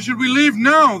 Why should we leave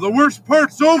now? The worst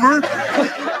part's over.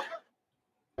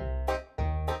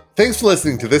 Thanks for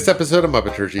listening to this episode of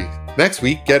Muppeturgy. Next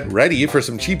week, get ready for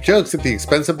some cheap jokes at the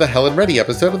expense of the Helen Reddy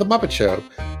episode of The Muppet Show.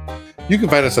 You can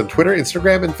find us on Twitter,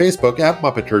 Instagram, and Facebook at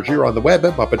Muppeturgy or on the web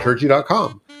at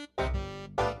Muppeturgy.com.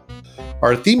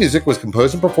 Our theme music was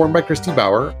composed and performed by Christy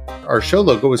Bauer. Our show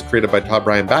logo was created by Todd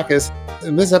Bryan Backus,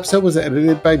 and this episode was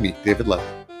edited by me, David Levy.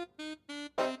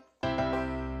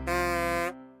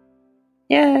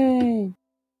 Yay!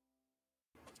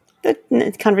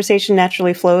 The conversation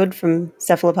naturally flowed from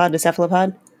cephalopod to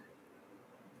cephalopod.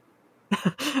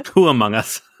 Who among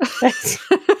us?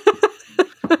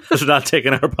 We're not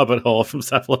taking our puppet hole from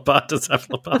cephalopod to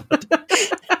cephalopod.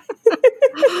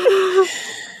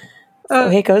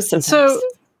 It goes sometimes. So,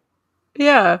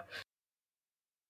 yeah.